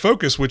 of our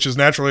focus, which is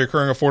naturally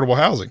occurring affordable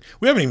housing.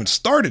 We haven't even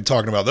started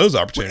talking about those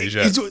opportunities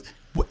yet.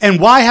 And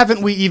why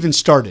haven't we even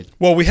started?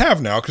 Well, we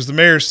have now, because the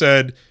mayor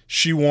said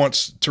she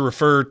wants to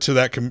refer to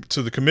that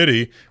to the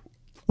committee.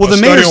 Well,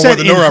 the mayor said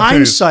in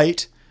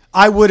hindsight,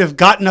 I would have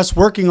gotten us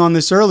working on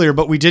this earlier,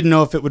 but we didn't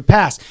know if it would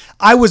pass.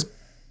 I was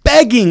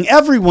begging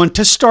everyone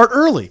to start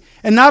early.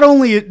 And not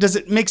only does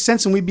it make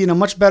sense and we'd be in a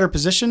much better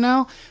position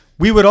now,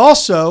 we would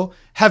also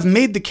have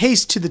made the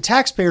case to the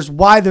taxpayers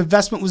why the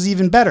investment was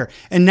even better.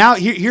 And now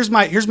here's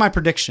my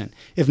prediction.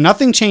 If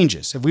nothing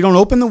changes, if we don't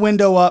open the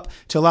window up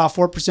to allow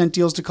 4%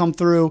 deals to come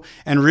through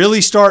and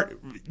really start,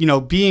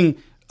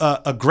 being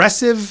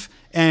aggressive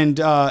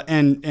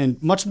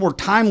and much more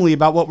timely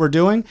about what we're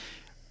doing,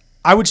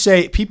 I would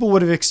say people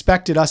would have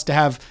expected us to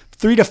have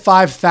 3,000 to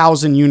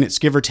 5,000 units,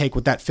 give or take,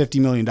 with that $50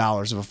 million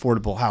of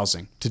affordable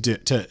housing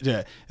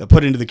to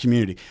put into the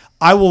community.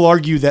 I will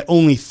argue that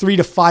only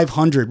 300 to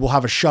 500 will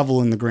have a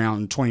shovel in the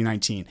ground in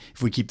 2019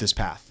 if we keep this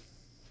path.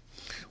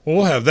 Well,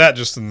 we'll have that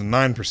just in the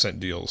 9%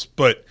 deals,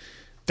 but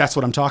that's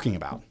what I'm talking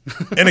about.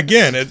 And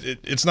again,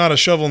 it's not a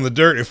shovel in the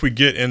dirt if we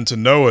get into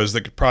NOAAs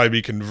that could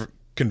probably be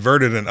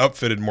converted and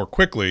upfitted more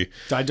quickly.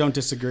 I don't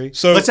disagree.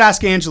 So let's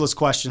ask Angela's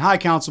question. Hi,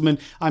 Councilman.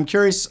 I'm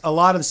curious, a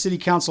lot of the city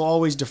council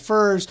always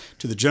defers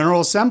to the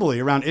General Assembly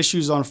around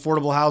issues on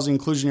affordable housing,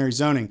 inclusionary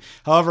zoning.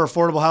 However,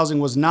 affordable housing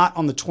was not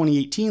on the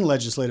 2018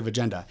 legislative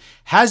agenda.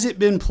 Has it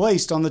been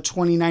placed on the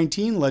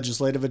 2019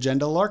 legislative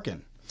agenda,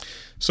 Larkin?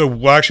 So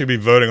we'll actually be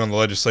voting on the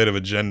legislative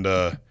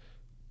agenda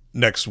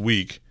next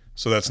week.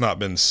 So that's not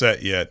been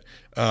set yet.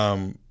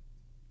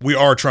 We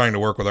are trying to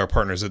work with our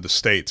partners at the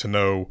state to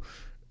know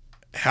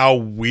how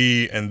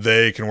we and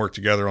they can work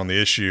together on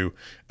the issue.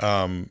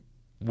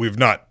 We've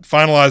not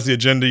finalized the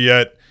agenda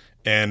yet,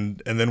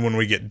 and then when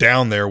we get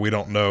down there, we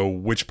don't know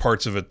which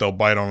parts of it they'll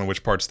bite on and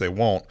which parts they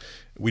won't.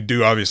 We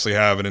do obviously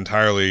have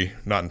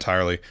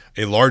a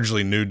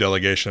largely new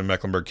delegation in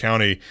Mecklenburg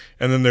County,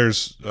 and then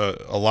there's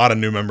a lot of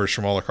new members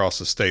from all across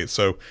the state.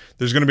 So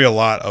there's going to be a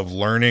lot of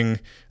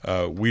learning.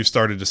 We've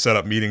started to set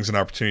up meetings and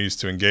opportunities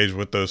to engage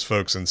with those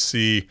folks and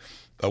see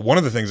one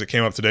of the things that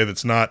came up today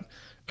that's not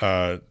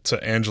to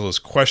Angela's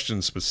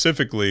question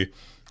specifically,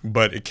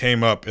 but it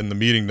came up in the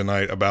meeting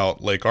tonight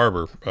about Lake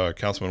Arbor.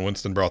 Councilman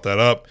Winston brought that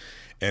up,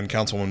 and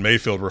Councilman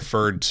Mayfield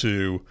referred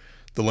to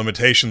the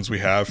limitations we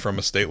have from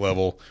a state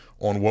level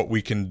on what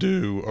we can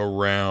do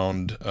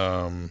around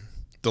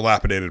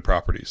dilapidated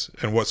properties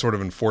and what sort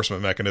of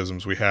enforcement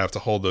mechanisms we have to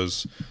hold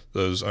those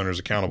owners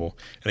accountable.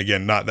 And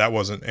again, that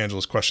wasn't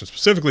Angela's question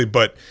specifically,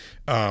 but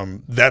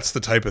that's the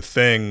type of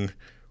thing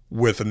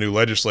with a new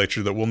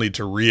legislature that we'll need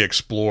to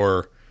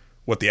re-explore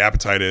what the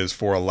appetite is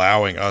for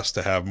allowing us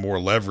to have more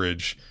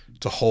leverage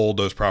to hold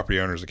those property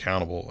owners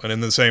accountable. And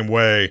in the same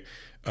way,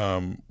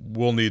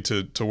 we'll need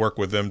to work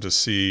with them to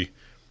see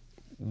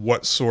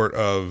what sort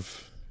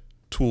of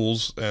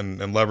tools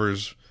and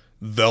levers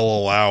they'll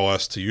allow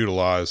us to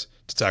utilize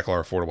to tackle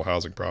our affordable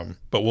housing problem.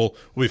 But we'll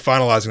be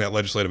finalizing that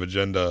legislative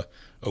agenda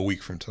a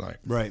week from tonight.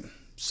 Right.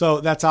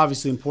 So that's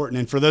obviously important.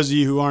 And for those of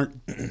you who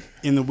aren't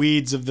in the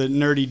weeds of the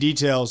nerdy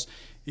details,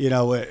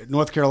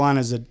 North Carolina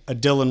is a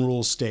Dillon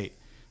rule state,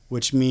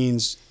 which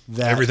means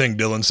that everything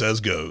Dillon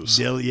says goes.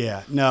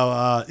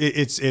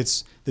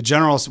 It's the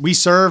general. We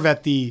serve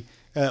at the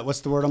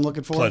what's the word I'm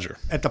looking for? Pleasure.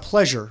 At the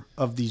pleasure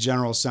of the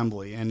General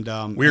Assembly, and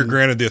we are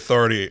granted the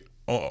authority,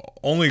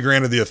 only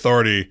granted the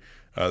authority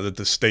that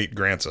the state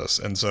grants us,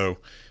 and so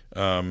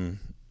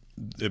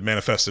it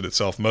manifested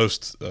itself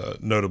most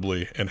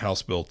notably in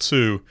House Bill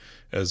 2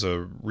 as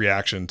a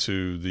reaction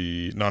to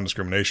the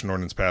non-discrimination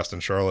ordinance passed in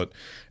Charlotte.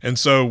 And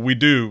so we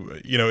do,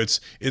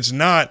 it's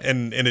not,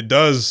 and it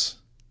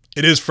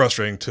is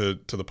frustrating to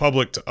the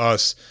public, to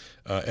us,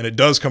 and it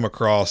does come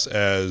across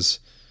as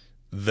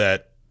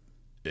that,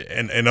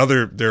 and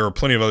there are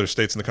plenty of other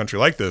states in the country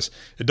like this,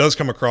 it does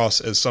come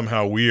across as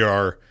somehow we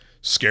are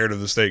scared of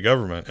the state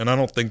government. And I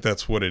don't think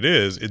that's what it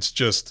is. It's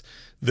just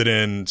that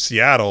in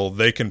Seattle,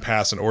 they can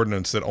pass an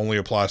ordinance that only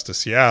applies to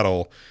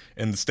Seattle,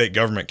 and the state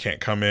government can't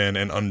come in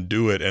and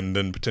undo it and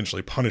then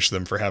potentially punish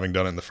them for having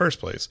done it in the first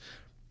place.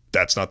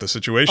 That's not the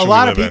situation. A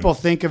lot of people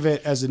think of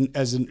it as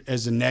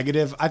a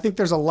negative. I think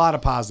there's a lot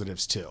of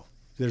positives too.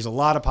 There's a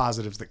lot of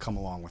positives that come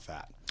along with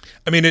that.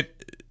 I mean,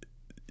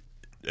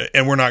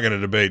 and we're not going to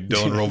debate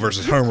Dillon rule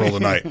versus home rule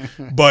tonight,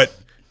 but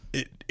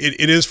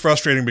it is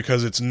frustrating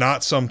because it's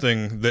not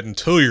something that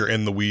until you're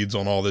in the weeds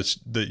on all this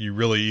that you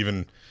really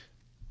even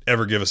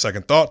ever give a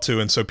second thought to.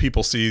 And so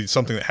people see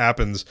something that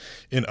happens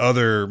in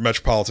other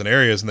metropolitan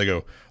areas and they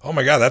go, oh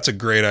my God, that's a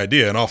great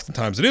idea. And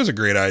oftentimes it is a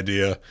great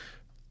idea.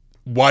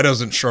 Why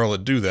doesn't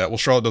Charlotte do that? Well,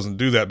 Charlotte doesn't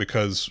do that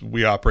because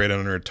we operate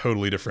under a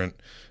totally different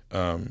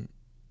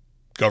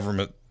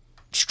government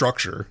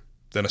structure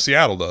than a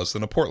Seattle does,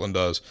 than a Portland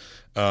does,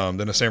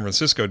 than a San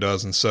Francisco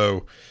does. And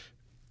so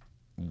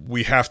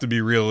we have to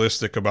be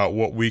realistic about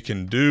what we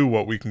can do,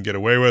 what we can get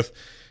away with.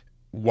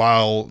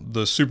 While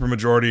the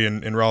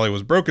supermajority in Raleigh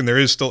was broken, there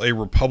is still a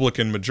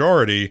Republican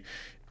majority,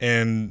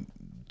 and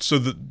so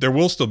there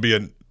will still be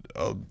an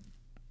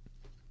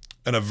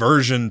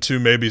aversion to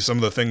maybe some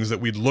of the things that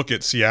we'd look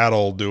at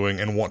Seattle doing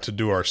and want to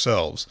do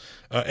ourselves.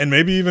 And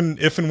maybe even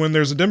if and when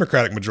there's a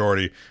Democratic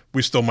majority,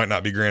 we still might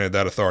not be granted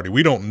that authority.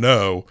 We don't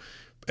know,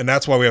 and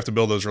that's why we have to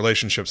build those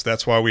relationships.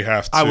 That's why we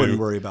have to... I wouldn't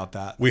worry about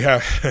that. We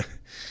have...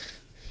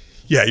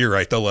 Yeah, you're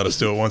right. They'll let us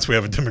do it once we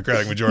have a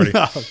Democratic majority.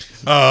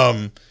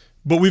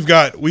 But we've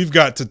got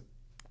to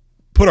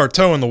put our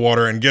toe in the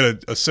water and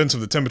get a sense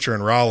of the temperature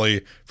in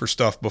Raleigh for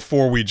stuff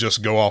before we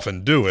just go off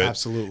and do it.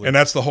 Absolutely. And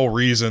that's the whole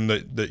reason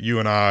that you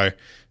and I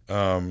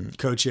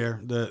co-chair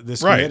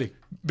this right. committee.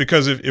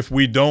 Because if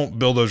we don't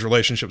build those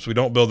relationships, we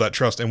don't build that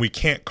trust, and we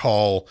can't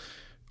call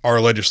our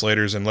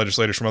legislators and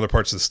legislators from other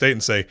parts of the state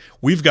and say,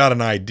 we've got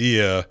an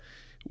idea,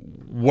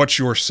 what's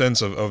your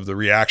sense of the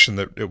reaction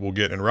that it will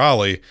get in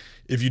Raleigh?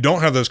 If you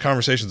don't have those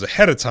conversations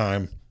ahead of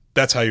time,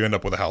 that's how you end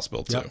up with a House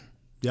bill too.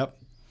 Yep.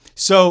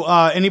 So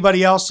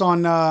anybody else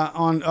on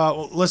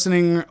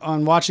listening,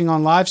 on watching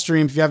on live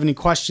stream, if you have any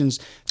questions,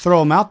 throw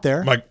them out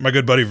there. My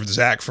good buddy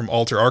Zach from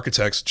Alter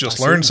Architects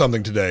just learned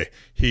something today.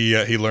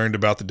 He learned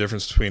about the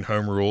difference between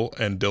home rule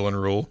and Dillon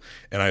rule,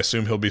 and I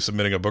assume he'll be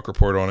submitting a book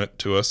report on it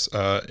to us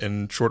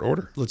in short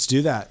order. Let's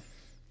do that.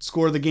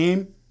 Score of the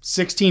game,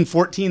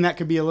 16-14. That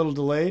could be a little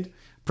delayed.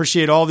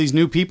 Appreciate all these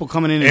new people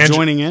coming in and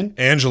joining in.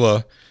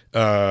 Angela,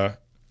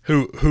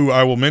 who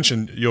I will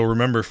mention, you'll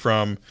remember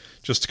from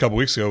just a couple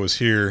weeks ago, was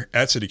here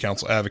at City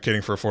Council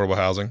advocating for affordable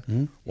housing.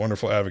 Mm-hmm.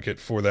 Wonderful advocate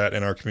for that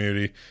in our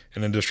community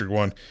and in District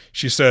 1.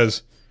 She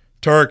says,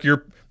 Tarek,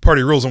 your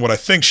party rules, and what I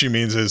think she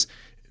means is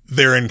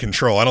they're in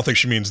control. I don't think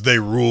she means they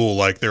rule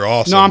like they're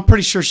awesome. No, I'm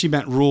pretty sure she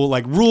meant rule,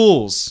 like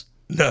rules.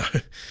 No.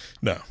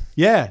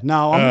 Yeah,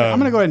 no, I'm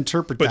going to go ahead and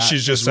interpret that. But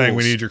she's just saying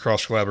we need your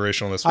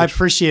cross-collaboration on this. I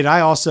appreciate it.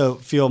 I also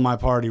feel my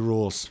party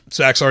rules.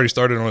 Zach's already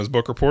started on his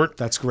book report.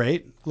 That's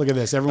great. Look at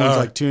this.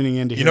 Everyone's tuning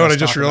in to hear. You know what I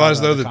just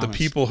realized, though? That the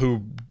people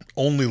who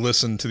only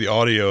listen to the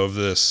audio of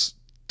this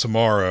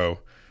tomorrow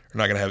are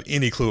not going to have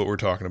any clue what we're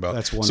talking about.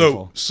 That's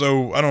wonderful.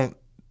 So I don't,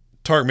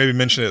 Tarek maybe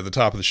mentioned it at the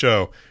top of the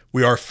show.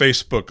 We are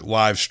Facebook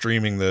live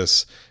streaming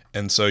this,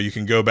 and so you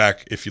can go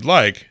back, if you'd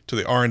like, to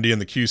the R&D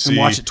and the QC and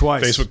watch it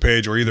twice. Facebook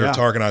page or either of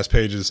Tarek and I's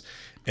pages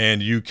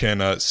and you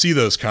can see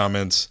those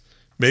comments,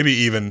 maybe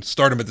even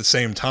start them at the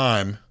same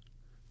time,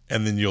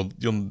 and then you'll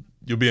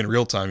be in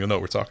real time. You'll know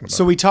what we're talking about.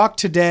 So we talked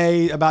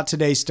today about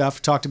today's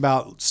stuff. Talked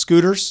about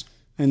scooters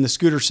and the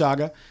scooter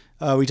saga.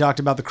 We talked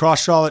about the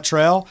Cross Charlotte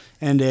Trail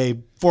and a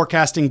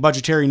forecasting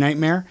budgetary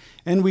nightmare.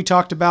 And we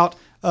talked about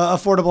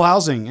affordable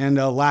housing and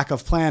a lack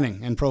of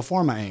planning and pro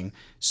forma-ing.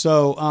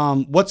 So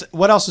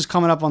what else is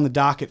coming up on the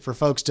docket for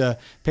folks to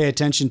pay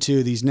attention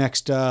to these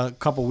next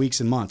couple weeks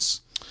and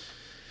months?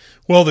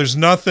 Well, there's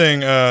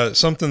nothing,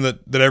 something that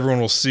everyone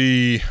will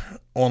see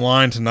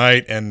online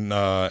tonight and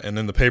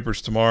in the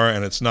papers tomorrow,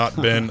 and it's not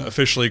been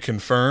officially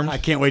confirmed. I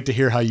can't wait to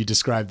hear how you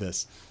describe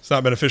this. It's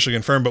not been officially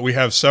confirmed, but we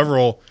have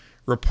several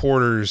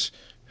reporters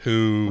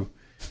who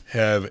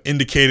have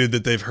indicated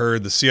that they've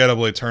heard the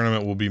CIAA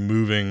tournament will be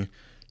moving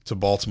to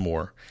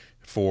Baltimore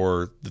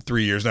for the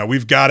 3 years. Now,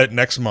 we've got it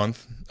next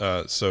month,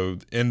 so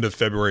end of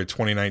February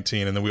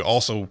 2019, and then we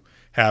also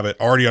have it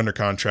already under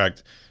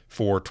contract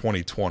for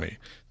 2020.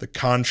 The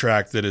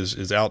contract that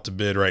is out to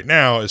bid right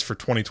now is for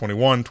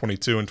 2021,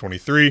 22, and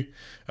 23,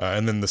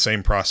 and then the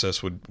same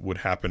process would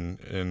happen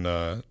in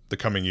the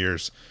coming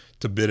years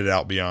to bid it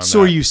out beyond that.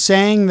 So are you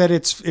saying that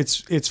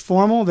it's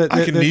formal? That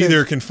I can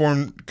neither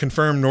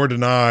confirm nor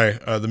deny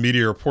the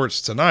media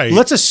reports tonight.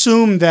 Let's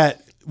assume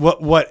that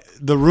what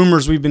the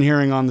rumors we've been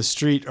hearing on the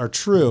street are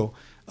true.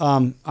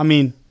 I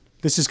mean,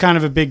 this is kind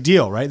of a big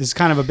deal, right? This is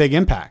kind of a big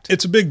impact.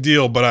 It's a big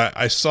deal, but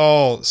I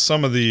saw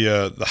some of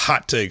the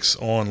hot takes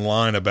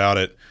online about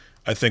it.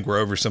 I think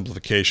were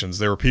oversimplifications.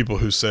 There were people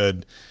who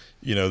said,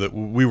 that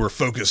we were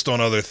focused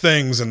on other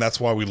things, and that's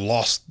why we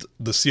lost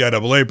the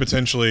CIAA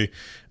potentially.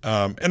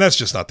 And that's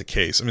just not the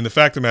case. I mean, the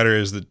fact of the matter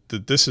is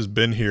that this has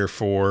been here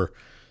for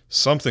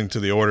something to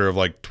the order of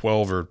like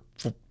 12 or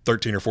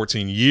 13 or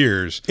 14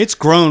 years. It's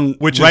grown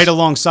right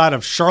alongside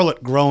of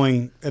Charlotte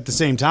growing at the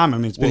same time. I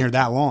mean, it's been here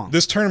that long.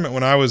 This tournament,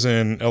 when I was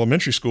in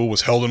elementary school,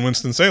 was held in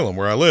Winston-Salem,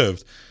 where I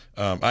lived.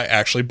 I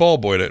actually ball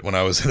boyed it when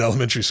I was in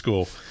elementary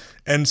school.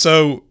 And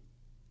so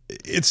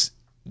it's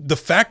the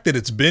fact that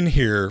it's been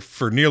here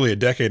for nearly a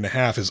decade and a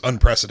half is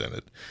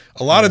unprecedented.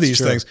 A lot of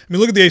these things, I mean,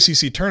 look at the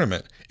ACC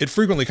tournament. It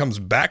frequently comes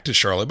back to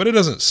Charlotte, but it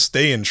doesn't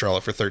stay in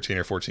Charlotte for 13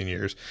 or 14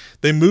 years.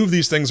 They move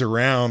these things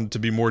around to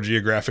be more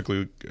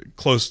geographically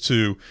close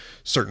to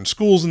certain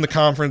schools in the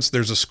conference.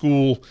 There's a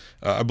school,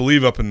 I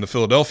believe, up in the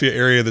Philadelphia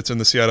area that's in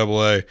the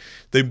CIAA.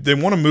 They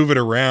want to move it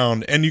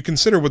around, and you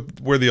consider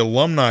where the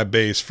alumni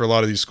base for a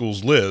lot of these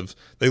schools live.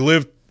 They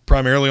live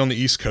primarily on the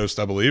East Coast,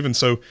 I believe. And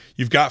so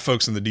you've got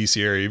folks in the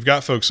DC area. You've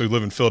got folks who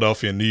live in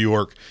Philadelphia and New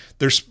York.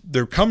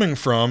 They're coming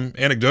from,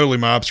 anecdotally,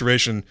 my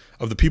observation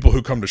of the people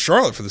who come to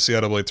Charlotte for the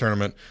CIAA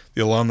tournament,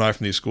 the alumni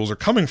from these schools are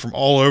coming from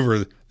all over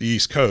the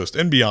East Coast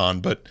and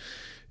beyond. But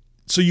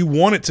so you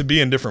want it to be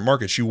in different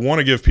markets. You want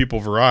to give people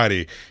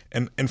variety.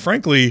 And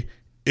frankly,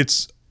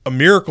 it's a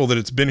miracle that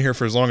it's been here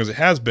for as long as it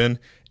has been.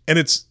 And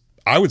it's,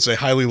 I would say,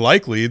 highly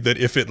likely that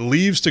if it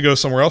leaves to go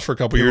somewhere else for a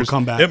couple years,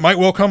 it might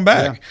well come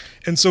back. Yeah.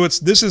 And so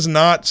this is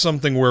not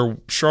something where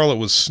Charlotte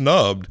was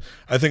snubbed.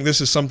 I think this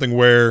is something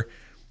where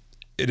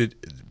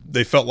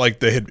they felt like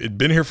they had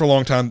been here for a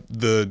long time.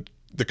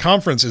 The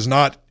conference is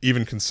not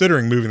even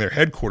considering moving their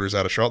headquarters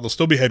out of Charlotte. They'll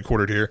still be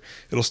headquartered here.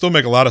 It'll still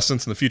make a lot of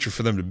sense in the future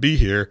for them to be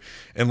here.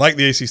 And like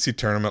the ACC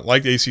tournament,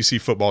 like the ACC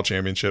football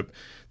championship,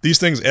 these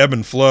things ebb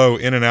and flow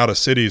in and out of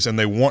cities, and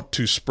they want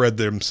to spread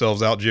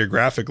themselves out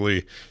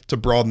geographically to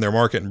broaden their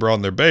market and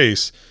broaden their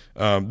base.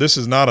 This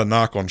is not a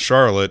knock on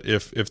Charlotte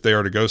if they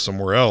are to go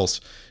somewhere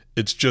else.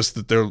 It's just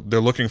that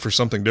they're looking for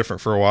something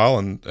different for a while,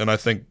 and I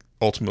think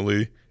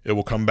ultimately it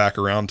will come back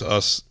around to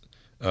us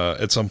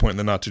at some point in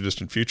the not too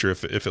distant future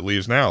if it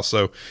leaves now.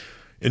 So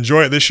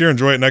enjoy it this year,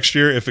 enjoy it next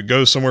year. If it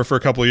goes somewhere for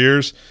a couple of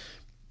years,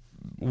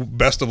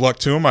 best of luck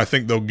to them. I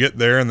think they'll get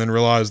there and then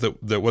realize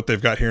that what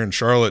they've got here in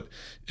Charlotte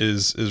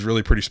is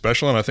really pretty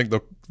special, and I think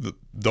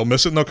they'll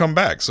miss it and they'll come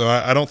back. So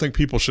I don't think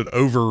people should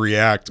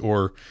overreact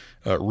or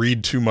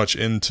read too much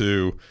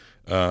into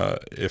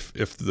if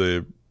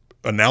the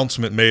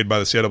announcement made by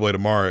the CIAA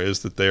tomorrow is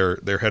that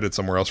they're headed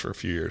somewhere else for a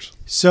few years.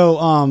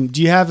 So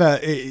do you have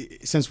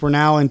since we're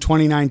now in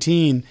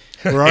 2019,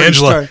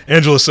 we're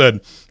Angela said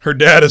her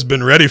dad has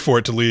been ready for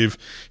it to leave.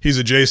 He's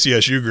a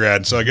JCSU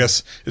grad, so I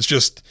guess it's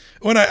just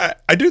when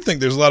I do think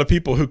there's a lot of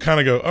people who kind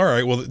of go, all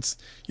right, well, it's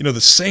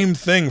the same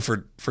thing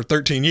for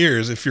 13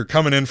 years. If you're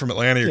coming in from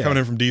Atlanta, you're coming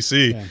in from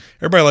DC. Yeah.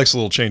 Everybody likes a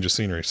little change of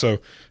scenery. So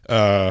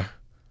Angela,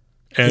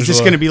 is this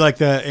going to be like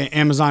the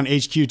Amazon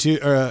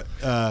HQ2 or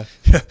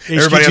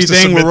everybody has to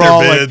thing submit where we're their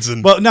all bids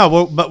like,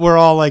 but we're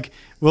all like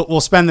we'll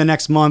spend the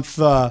next month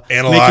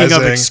making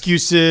up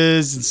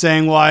excuses and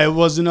saying why it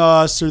wasn't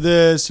us or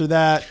this or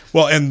that.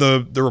 Well, and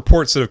the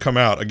reports that have come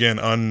out, again,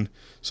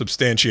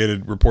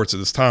 unsubstantiated reports at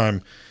this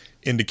time,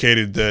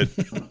 indicated that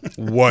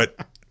what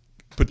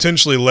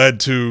potentially led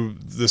to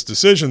this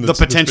decision,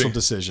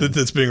 decision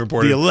that's being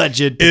reported, the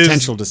alleged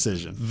potential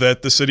decision,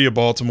 that the city of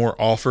Baltimore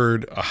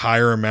offered a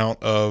higher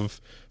amount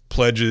of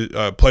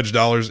pledge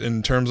dollars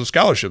in terms of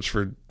scholarships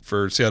for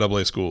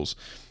CIAA schools.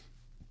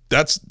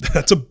 That's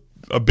a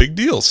a big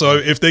deal. So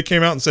if they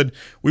came out and said,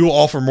 we will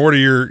offer more to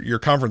your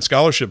conference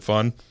scholarship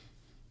fund,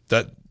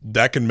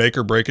 that can make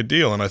or break a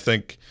deal. And I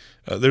think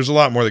there's a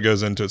lot more that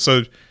goes into it.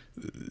 So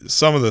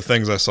some of the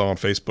things I saw on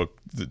Facebook,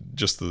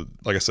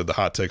 like I said, the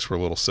hot takes were a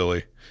little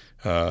silly.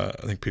 I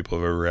think people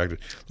have overreacted.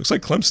 Looks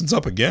like Clemson's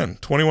up again,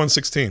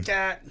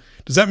 21-16.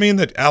 Does that mean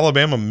that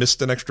Alabama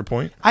missed an extra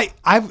point?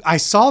 I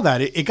saw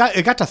that it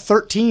got to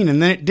 13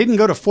 and then it didn't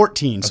go to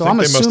 14. So I'm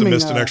assuming they must have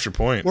missed an extra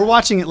point. We're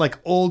watching it like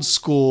old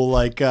school,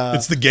 like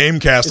it's the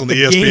Gamecast on the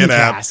ESPN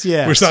app.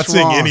 Yeah, we're not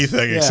seeing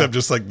anything except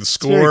just like the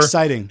score, very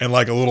exciting, and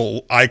like a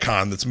little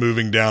icon that's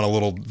moving down a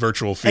little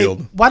virtual field.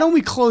 Hey, why don't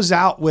we close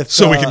out with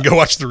so we can go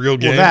watch the real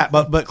game?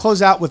 But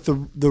close out with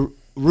the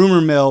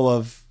rumor mill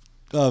of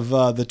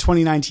the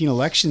 2019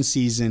 election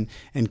season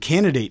and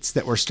candidates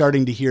that we're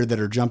starting to hear that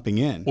are jumping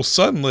in. Well,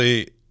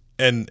 suddenly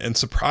and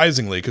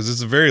surprisingly, because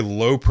it's a very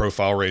low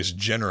profile race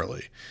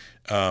generally,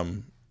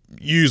 you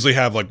usually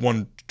have like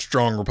one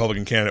strong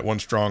Republican candidate, one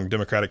strong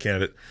Democratic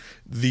candidate.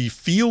 The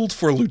field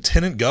for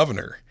lieutenant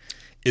governor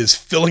is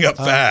filling up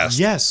fast.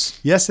 Yes,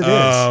 it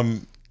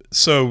is.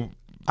 So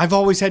I've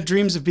always had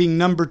dreams of being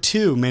number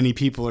 2, many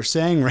people are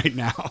saying right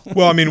now.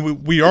 Well, I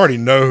mean, we already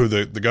know who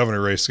the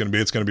governor race is going to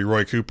be. It's going to be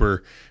Roy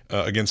Cooper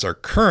against our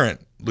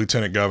current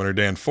lieutenant governor,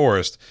 Dan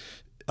Forest.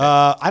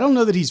 I don't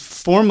know that he's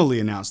formally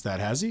announced that,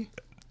 has he?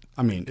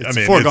 I mean, it's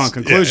a foregone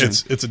conclusion.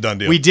 Yeah, it's a done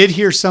deal. We did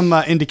hear some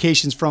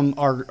indications from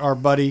our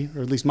buddy,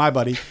 or at least my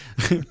buddy,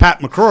 Pat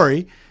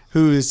McCrory,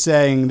 who is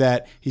saying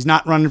that he's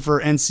not running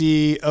for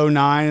NC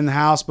 09 in the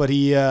House, but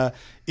he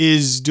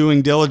is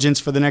doing diligence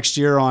for the next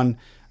year on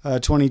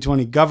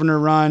 2020 governor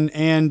run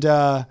and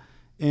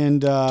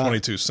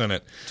 22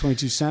 Senate.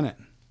 22 Senate.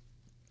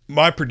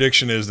 My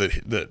prediction is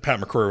that Pat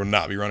McCrory will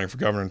not be running for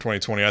governor in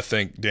 2020. I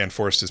think Dan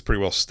Forest is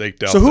pretty well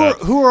staked out. So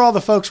who are all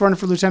the folks running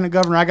for lieutenant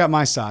governor? I got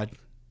my side.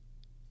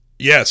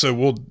 Yeah.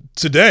 So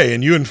today,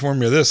 and you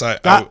informed me of this. You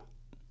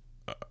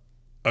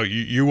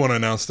want to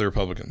announce the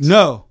Republicans?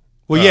 No.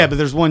 Well, yeah, but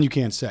there's one you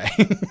can't say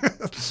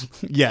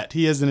yet.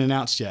 He hasn't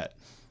announced yet.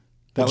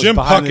 Jim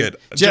Puckett.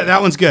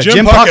 That one's good.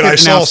 Jim Puckett I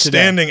saw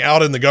standing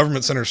out in the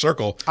government center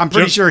circle. I'm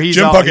pretty sure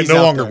Jim Puckett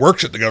no longer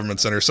works at the government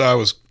center, so I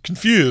was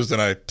confused,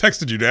 and I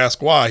texted you to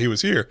ask why he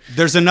was here.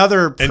 There's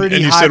another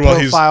pretty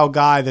high-profile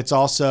guy that's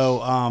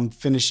also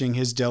finishing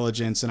his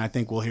diligence, and I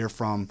think we'll hear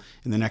from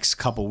in the next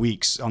couple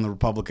weeks on the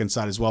Republican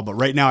side as well. But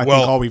right now, I think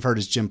all we've heard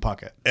is Jim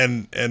Puckett.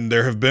 And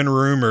there have been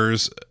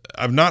rumors.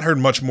 I've not heard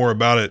much more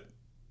about it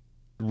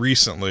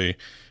recently,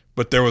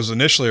 but there was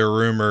initially a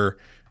rumor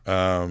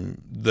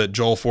that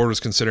Joel Ford was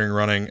considering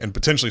running and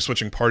potentially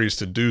switching parties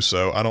to do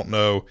so. I don't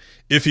know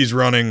if he's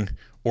running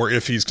or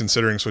if he's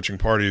considering switching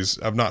parties.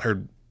 I've not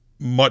heard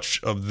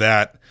much of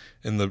that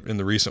in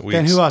the recent weeks.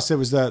 And who else? It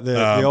was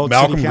the old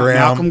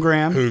Malcolm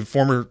Graham, who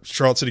former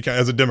Charlotte City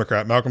as a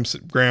Democrat. Malcolm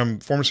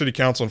Graham, former city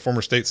council and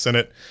former state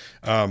senate.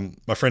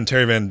 My friend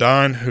Terry Van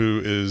Dyne,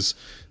 who is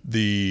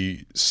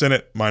the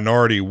Senate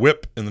minority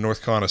whip in the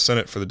North Carolina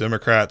Senate for the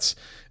Democrats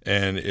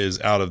and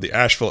is out of the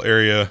Asheville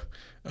area.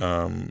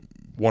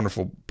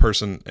 Wonderful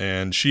person,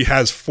 and she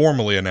has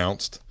formally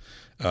announced.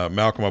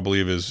 Malcolm, I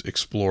believe, is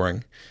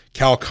exploring.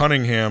 Cal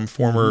Cunningham,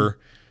 former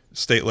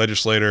state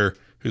legislator,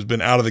 who's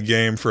been out of the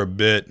game for a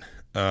bit,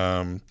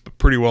 but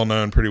pretty well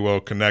known, pretty well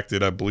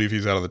connected. I believe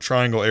he's out of the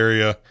Triangle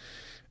area.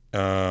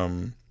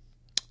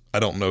 I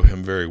don't know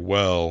him very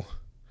well.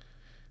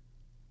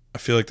 I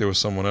feel like there was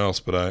someone else,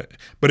 but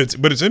it's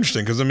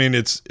interesting because I mean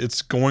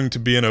it's going to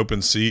be an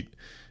open seat.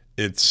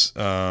 It's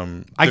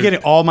I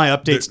get all my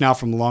updates now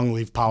from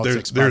Longleaf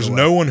Politics. There's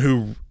no one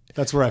who.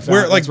 That's where I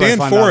found. Like Dan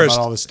Forest,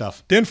 all this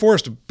stuff. Dan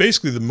Forest,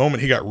 basically, the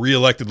moment he got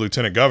reelected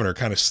lieutenant governor,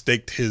 kind of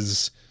staked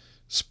his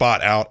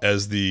spot out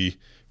as the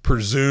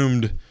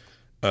presumed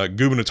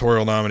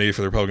gubernatorial nominee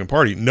for the Republican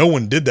Party. No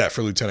one did that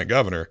for lieutenant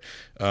governor.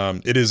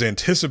 It is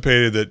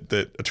anticipated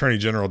that Attorney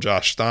General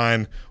Josh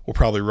Stein will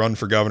probably run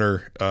for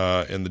governor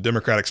in the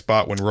Democratic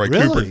spot when Roy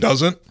Cooper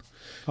doesn't.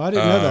 Oh, I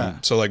didn't know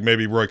that. So like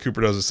maybe Roy Cooper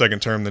does a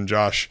second term, then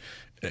Josh,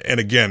 and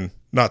again,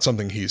 not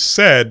something he's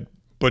said,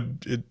 but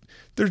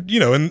there's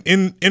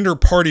in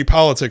inter-party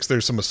politics,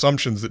 there's some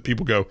assumptions that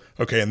people go,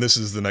 okay, and this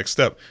is the next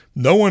step.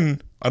 No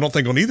one, I don't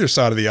think on either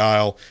side of the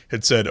aisle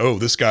had said, oh,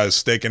 this guy's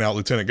staking out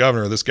lieutenant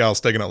governor, or this gal's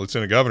staking out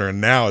lieutenant governor,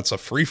 and now it's a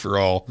free for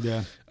all.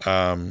 Yeah.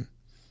 And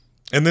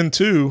then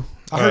two,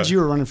 I heard you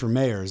were running for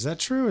mayor. Is that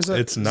true?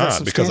 It's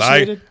not, because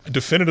I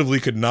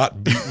definitively could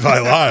not beat Vi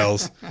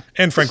Lyles,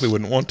 and frankly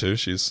wouldn't want to.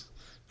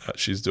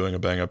 She's doing a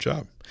bang up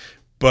job,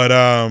 but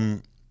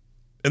and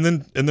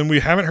then we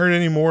haven't heard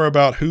any more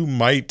about who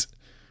might.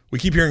 We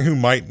keep hearing who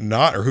might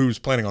not, or who's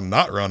planning on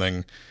not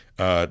running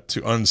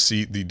to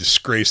unseat the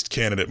disgraced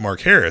candidate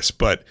Mark Harris,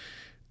 but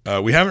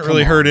we haven't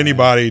really heard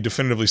anybody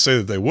definitively say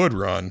that they would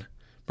run.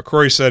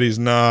 McCrory said he's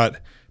not.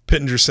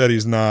 Pittenger said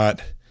he's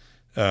not.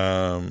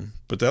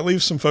 But that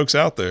leaves some folks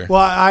out there.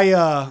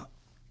 Well,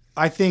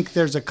 I think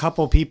there's a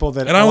couple people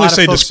that, and I only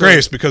say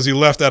disgraced because he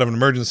left out of an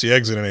emergency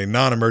exit in a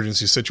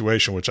non-emergency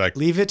situation, which I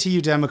leave it to you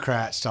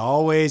Democrats to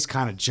always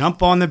kind of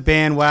jump on the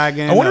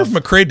bandwagon. I wonder if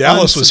McCrae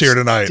Dowless was here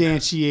tonight.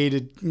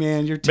 Unsubstantiated,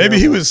 man, you're terrible.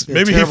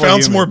 Maybe he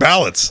found some more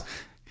ballots.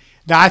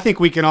 Now I think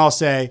we can all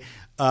say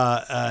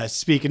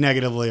speak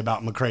negatively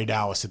about McCrae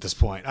Dowless at this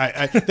point.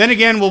 Then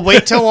again, we'll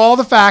wait till all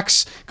the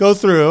facts go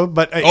through.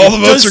 But all the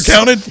votes are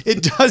counted.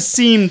 It does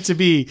seem to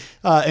be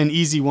an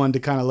easy one to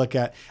kind of look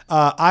at.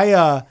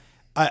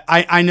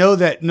 I know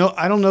that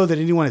I don't know that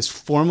anyone has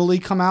formally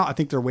come out. I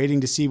think they're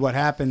waiting to see what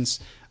happens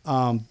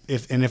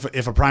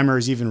if a primary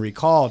is even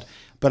recalled.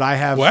 But I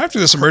have after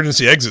this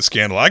emergency exit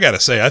scandal, I got to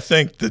say I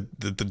think that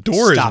the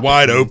door is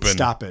wide open.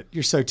 Stop it!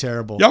 You're so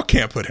terrible. Y'all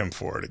can't put him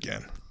forward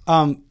again.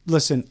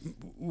 Listen,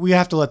 we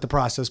have to let the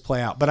process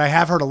play out. But I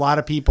have heard a lot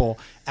of people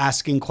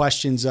asking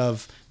questions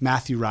of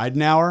Matthew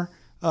Ridenour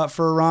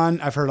for a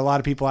run. I've heard a lot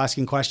of people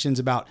asking questions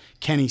about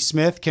Kenny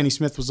Smith. Kenny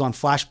Smith was on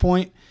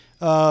Flashpoint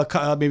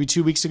maybe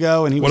 2 weeks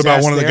ago, and he was. What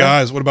about one of the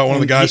guys? What about one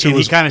of the guys who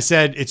was? He kind of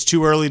said it's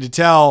too early to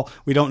tell.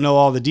 We don't know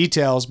all the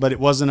details, but it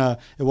wasn't a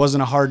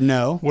hard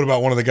no. What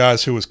about one of the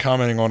guys who was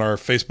commenting on our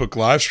Facebook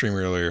live stream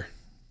earlier?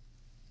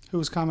 Who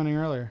was commenting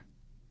earlier?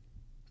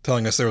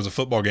 Telling us there was a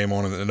football game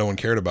on and that no one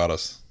cared about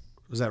us.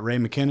 Was that Ray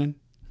McKinnon?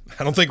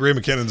 I don't think Ray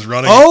McKinnon's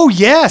running. Oh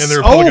yes. In the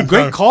Republican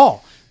great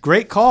call.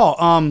 Great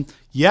call.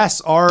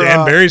 Yes, our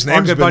Dan Barry's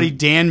our good buddy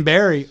Dan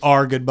Barry,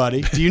 our good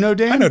buddy. Do you know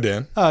Dan? I know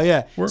Dan. Oh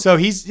yeah. So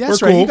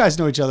that's right. Cool. You guys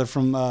know each other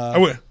from. I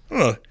don't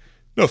know.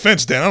 No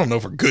offense, Dan. I don't know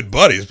if we're good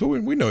buddies, but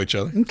we know each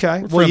other.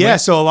 Okay. Well, yeah.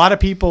 So a lot of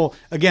people.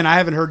 Again, I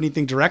haven't heard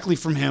anything directly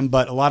from him,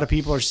 but a lot of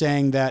people are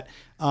saying that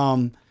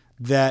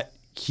that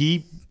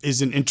he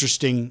is an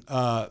interesting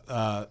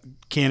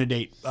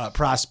candidate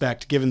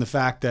prospect, given the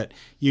fact that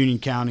Union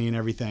County and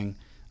everything.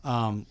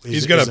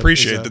 He's going to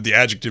appreciate that the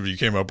adjective you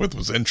came up with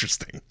was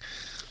interesting.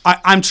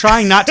 I'm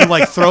trying not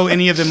to throw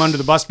any of them under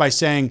the bus by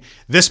saying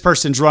this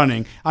person's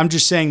running. I'm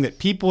just saying that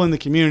people in the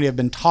community have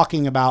been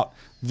talking about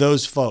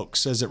those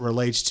folks as it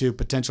relates to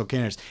potential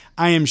candidates.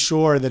 I am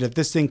sure that if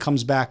this thing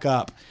comes back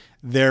up,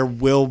 there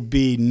will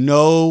be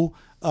no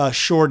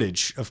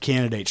shortage of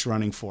candidates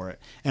running for it.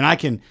 And I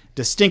can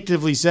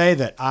distinctively say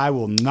that I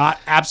will not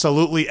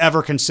absolutely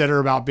ever consider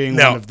about being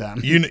one of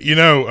them.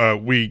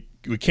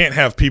 We can't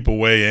have people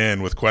weigh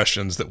in with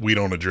questions that we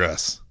don't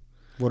address.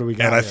 What do we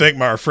got? And I think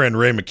our friend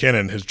Ray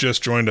McKinnon has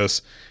just joined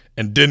us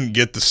and didn't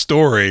get the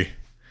story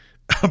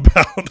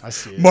about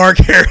Mark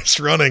Harris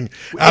running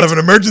out of an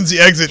emergency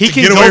exit to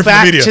get away from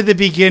the media. He can go back to the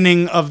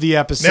beginning of the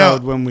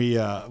episode when we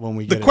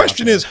get the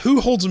question is, who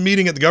holds a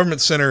meeting at the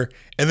government center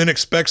and then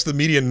expects the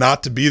media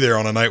not to be there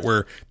on a night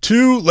where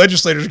 2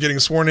 legislators are getting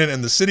sworn in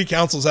and the city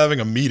council's having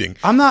a meeting?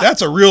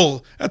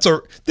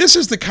 This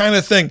is the kind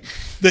of thing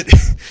that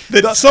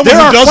someone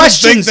who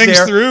doesn't think things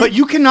through. But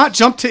you cannot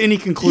jump to any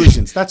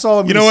conclusions. That's all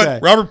I'm going to say. You know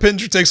what? Robert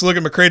Pittenger takes a look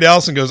at McCrae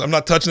Dowless and goes, I'm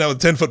not touching that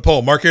with a 10-foot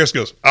pole. Mark Harris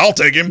goes, I'll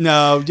take him.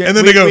 No. And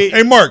then they go,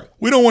 hey, Mark,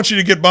 we don't want you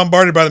to get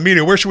bombarded by the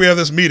media. Where should we have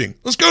this meeting?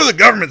 Let's go to the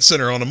government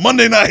center on a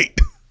Monday night.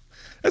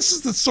 This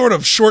is the sort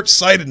of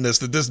short-sightedness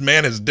that this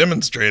man has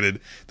demonstrated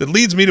that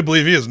leads me to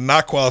believe he is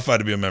not qualified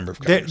to be a member of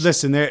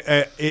Congress.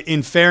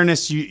 In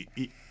fairness,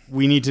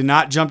 we need to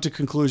not jump to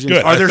conclusions.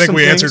 Good. I think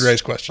we answered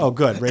Ray's question. Oh,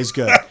 good. Ray's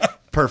good.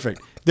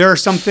 Perfect. There are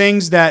some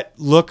things that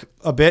look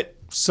a bit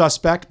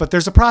suspect, but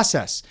there's a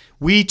process.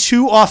 We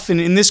too often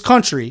in this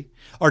country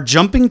are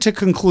jumping to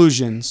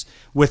conclusions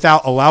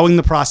without allowing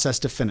the process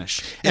to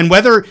finish. And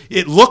whether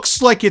it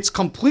looks like it's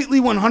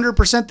completely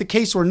 100% the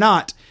case or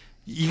not,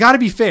 you got to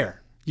be fair.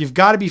 You've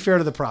got to be fair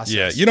to the process.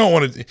 Yeah, you don't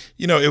want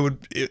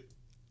to.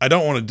 I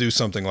don't want to do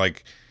something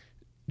like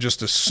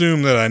just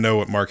assume that I know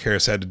what Mark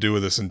Harris had to do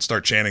with this and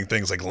start chanting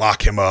things like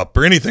lock him up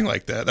or anything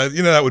like that.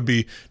 That would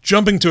be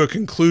jumping to a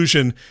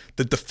conclusion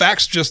that the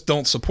facts just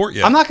don't support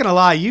yet. I'm not going to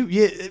lie.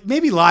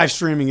 Maybe live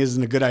streaming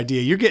isn't a good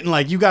idea. You're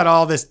getting you got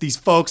all these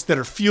folks that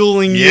are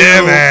fueling you.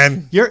 Yeah,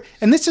 man.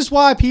 And this is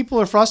why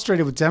people are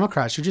frustrated with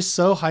Democrats. You're just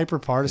so hyper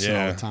partisan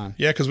all the time.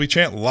 Yeah, because we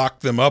can't lock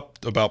them up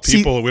about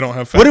people that we don't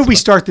have facts What did we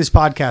start this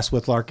podcast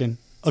with, Larkin?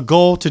 A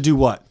goal to do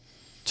what?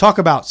 Talk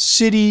about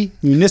city,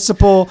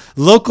 municipal,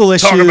 local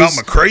issues. Talk about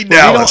McCrae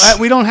Dowless.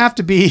 We don't have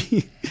to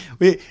be.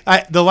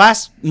 The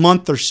last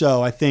month or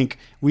so, I think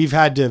we've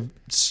had to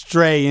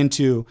stray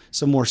into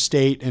some more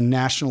state and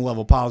national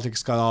level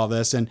politics. Got all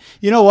this, and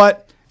you know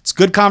what? It's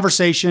good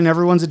conversation.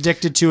 Everyone's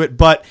addicted to it,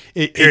 but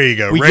here you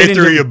go. Right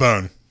through your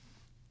bone.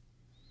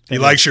 He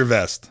likes your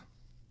vest.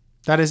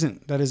 That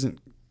isn't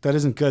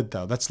good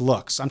though. That's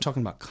looks. I'm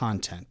talking about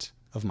content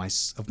of my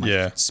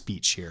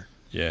speech here.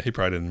 Yeah, he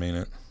probably didn't mean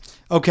it.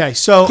 Okay,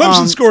 so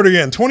Clemson scored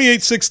again,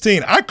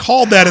 28-16. I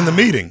called that in the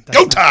meeting.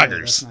 Go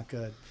Tigers! That's not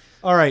good.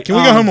 All right, can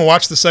we go home and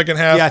watch the second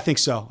half? Yeah, I think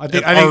so. I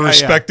think our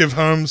respective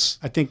homes.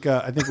 I think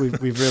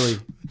we've really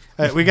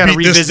we got to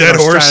revisit our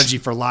strategy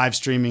for live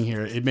streaming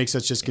here. It makes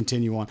us just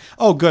continue on.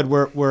 Oh, good.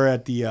 We're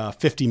at the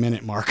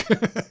 50-minute mark.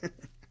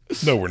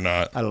 No, we're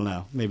not. I don't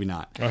know. Maybe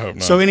not. I hope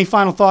not. So, any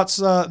final thoughts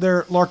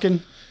there,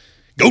 Larkin?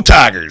 Go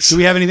Tigers! Do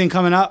we have anything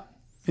coming up?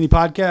 Any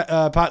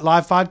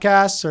live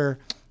podcasts or?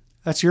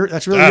 That's really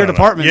your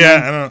department. Yeah,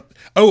 man.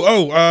 I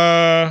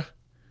don't.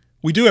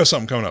 We do have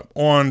something coming up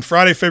on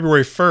Friday,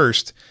 February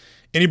 1st.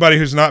 Anybody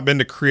who's not been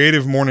to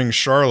Creative Mornings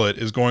Charlotte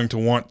is going to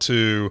want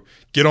to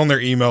get on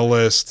their email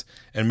list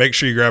and make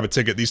sure you grab a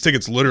ticket. These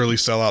tickets literally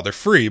sell out. They're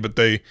free, but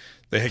they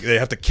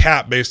have to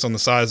cap based on the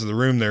size of the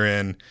room they're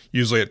in,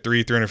 usually at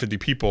 350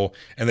 people,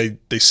 and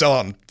they sell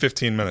out in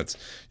 15 minutes.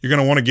 You're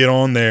going to want to get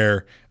on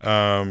there.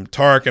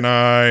 Tarek and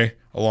I,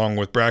 along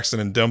with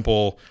Braxton and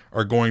Dimple,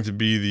 are going to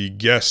be the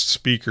guest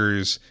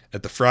speakers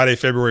at the Friday,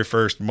 February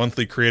 1st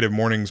monthly Creative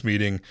Mornings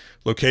meeting,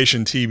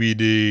 location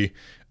TBD.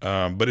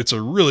 But it's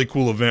a really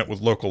cool event with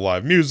local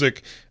live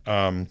music,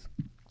 kind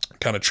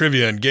of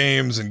trivia and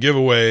games and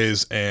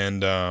giveaways.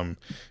 And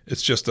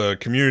it's just a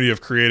community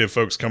of creative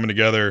folks coming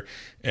together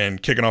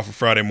and kicking off a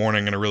Friday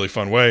morning in a really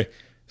fun way.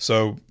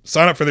 So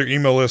sign up for their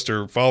email list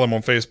or follow them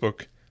on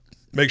Facebook.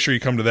 Make sure you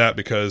come to that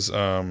because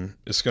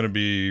it's going to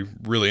be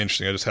really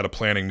interesting. I just had a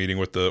planning meeting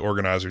with the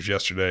organizers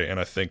yesterday,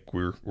 and I think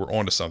we're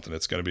on to something.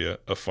 It's going to be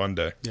a fun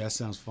day. Yeah,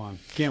 sounds fun.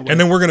 Can't wait. And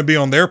then we're going to be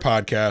on their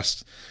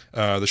podcast,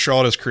 the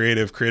Charlotte is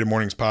Creative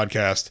Mornings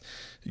podcast.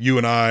 You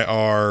and I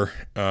are,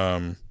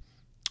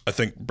 I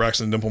think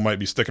Braxton and Dimple might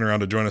be sticking around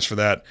to join us for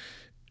that.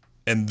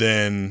 And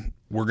then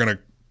we're going to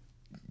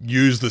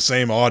use the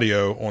same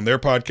audio on their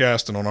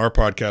podcast and on our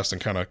podcast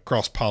and kind of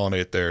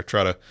cross-pollinate there,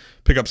 try to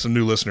pick up some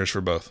new listeners for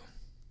both.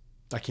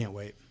 I can't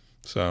wait.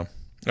 So,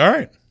 all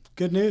right.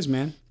 Good news,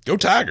 man. Go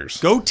Tigers.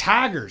 Go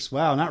Tigers.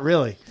 Wow, not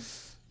really.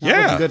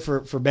 Not looking good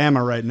for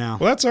Bama right now.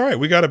 Well, that's all right.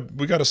 We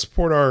gotta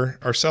support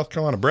our South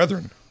Carolina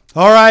brethren.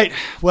 All right.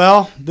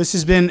 Well, this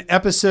has been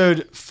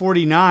episode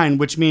 49,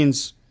 which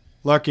means,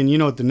 Larkin, you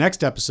know what the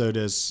next episode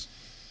is.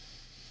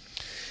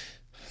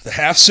 The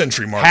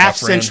half-century mark,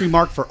 Half-century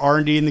mark for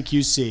R&D in the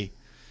QC.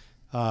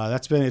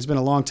 It's been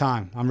a long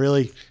time.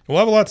 We'll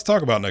have a lot to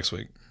talk about next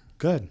week.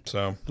 Good.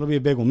 So it'll be a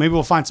big one. Maybe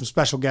we'll find some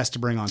special guests to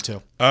bring on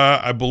too.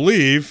 I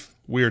believe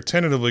we are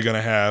tentatively going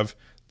to have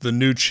the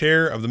new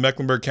chair of the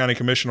Mecklenburg County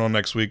Commission on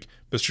next week,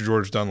 Mr.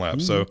 George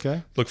Dunlap. So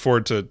look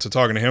forward to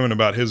talking to him and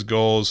about his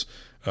goals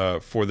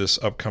for this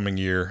upcoming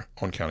year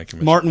on County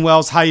Commission. Martin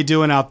Wells, how you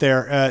doing out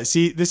there?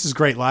 See, this is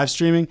great live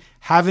streaming.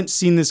 Haven't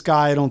seen this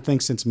guy, I don't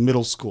think, since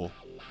middle school.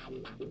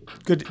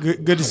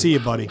 Good to see you,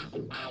 buddy.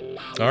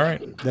 All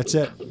right. That's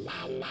it.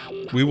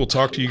 We will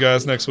talk to you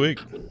guys next week.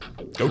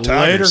 Go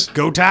Tigers. Later.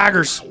 Go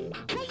Tigers.